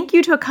say thank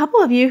you to a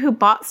couple of you who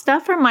bought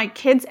stuff from my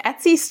kids'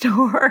 Etsy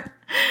store.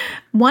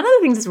 One of the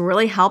things that's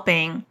really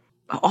helping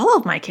all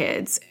of my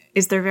kids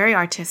is they're very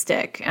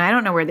artistic. And I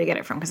don't know where they get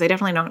it from because they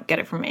definitely don't get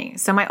it from me.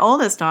 So my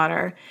oldest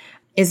daughter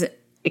is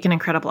an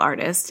incredible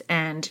artist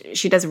and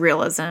she does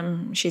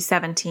realism. She's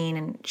 17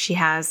 and she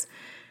does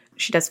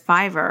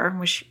Fiverr,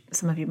 which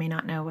some of you may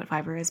not know what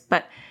Fiverr is.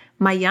 But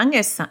not my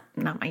youngest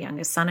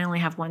son, I only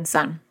have one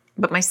son.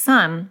 But my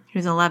son,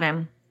 who's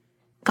 11,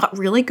 got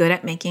really good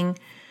at making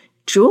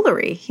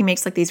jewelry. He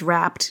makes like these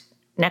wrapped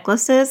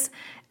necklaces,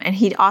 and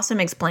he also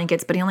makes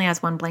blankets, but he only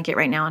has one blanket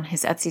right now on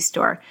his Etsy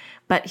store.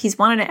 But he's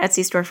wanted an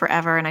Etsy store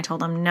forever, and I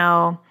told him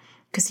no,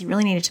 because he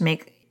really needed to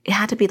it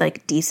had to be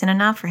like decent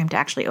enough for him to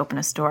actually open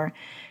a store.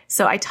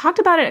 So I talked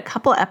about it a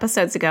couple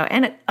episodes ago,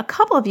 and a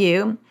couple of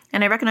you,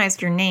 and I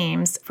recognized your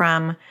names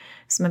from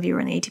some of you were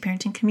in the AT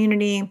Parenting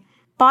community,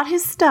 bought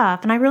his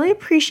stuff. And I really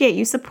appreciate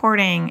you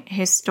supporting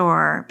his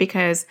store,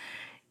 because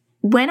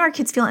when our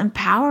kids feel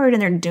empowered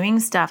and they're doing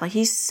stuff, like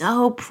he's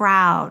so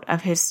proud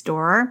of his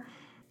store,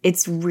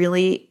 it's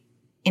really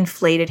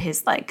inflated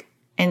his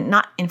and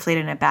not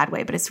inflated in a bad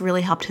way, but it's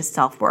really helped his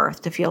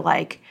self-worth to feel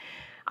like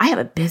I have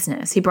a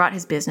business. He brought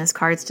his business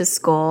cards to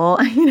school.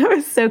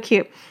 It's so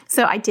cute.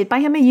 So I did buy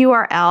him a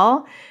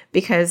URL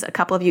because a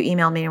couple of you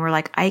emailed me and were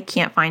like, I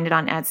can't find it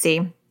on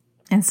Etsy.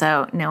 And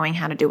so knowing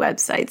how to do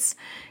websites.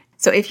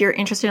 So if you're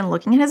interested in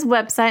looking at his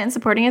website and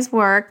supporting his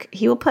work,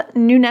 he will put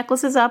new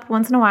necklaces up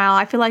once in a while.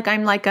 I feel like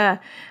I'm like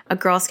a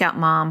Girl Scout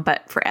mom,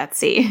 but for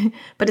Etsy.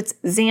 But it's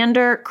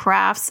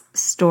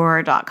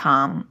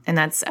XanderCraftsStore.com. And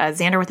that's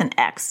Xander with an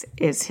X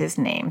is his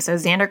name. So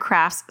Xander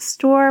Crafts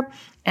Store.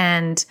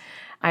 And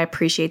I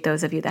appreciate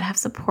those of you that have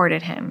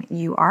supported him.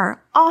 You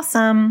are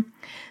awesome.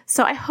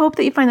 So I hope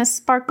that you find the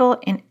sparkle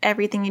in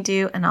everything you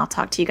do. And I'll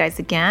talk to you guys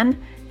again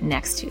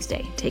next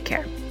Tuesday. Take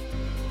care.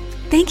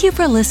 Thank you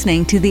for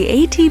listening to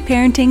the AT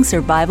Parenting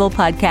Survival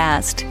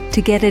Podcast.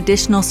 To get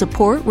additional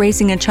support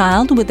raising a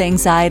child with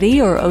anxiety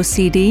or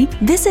OCD,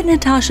 visit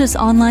Natasha's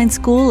online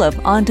school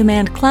of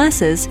on-demand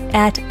classes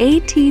at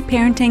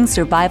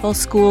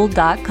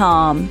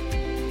atparentingsurvivalschool.com.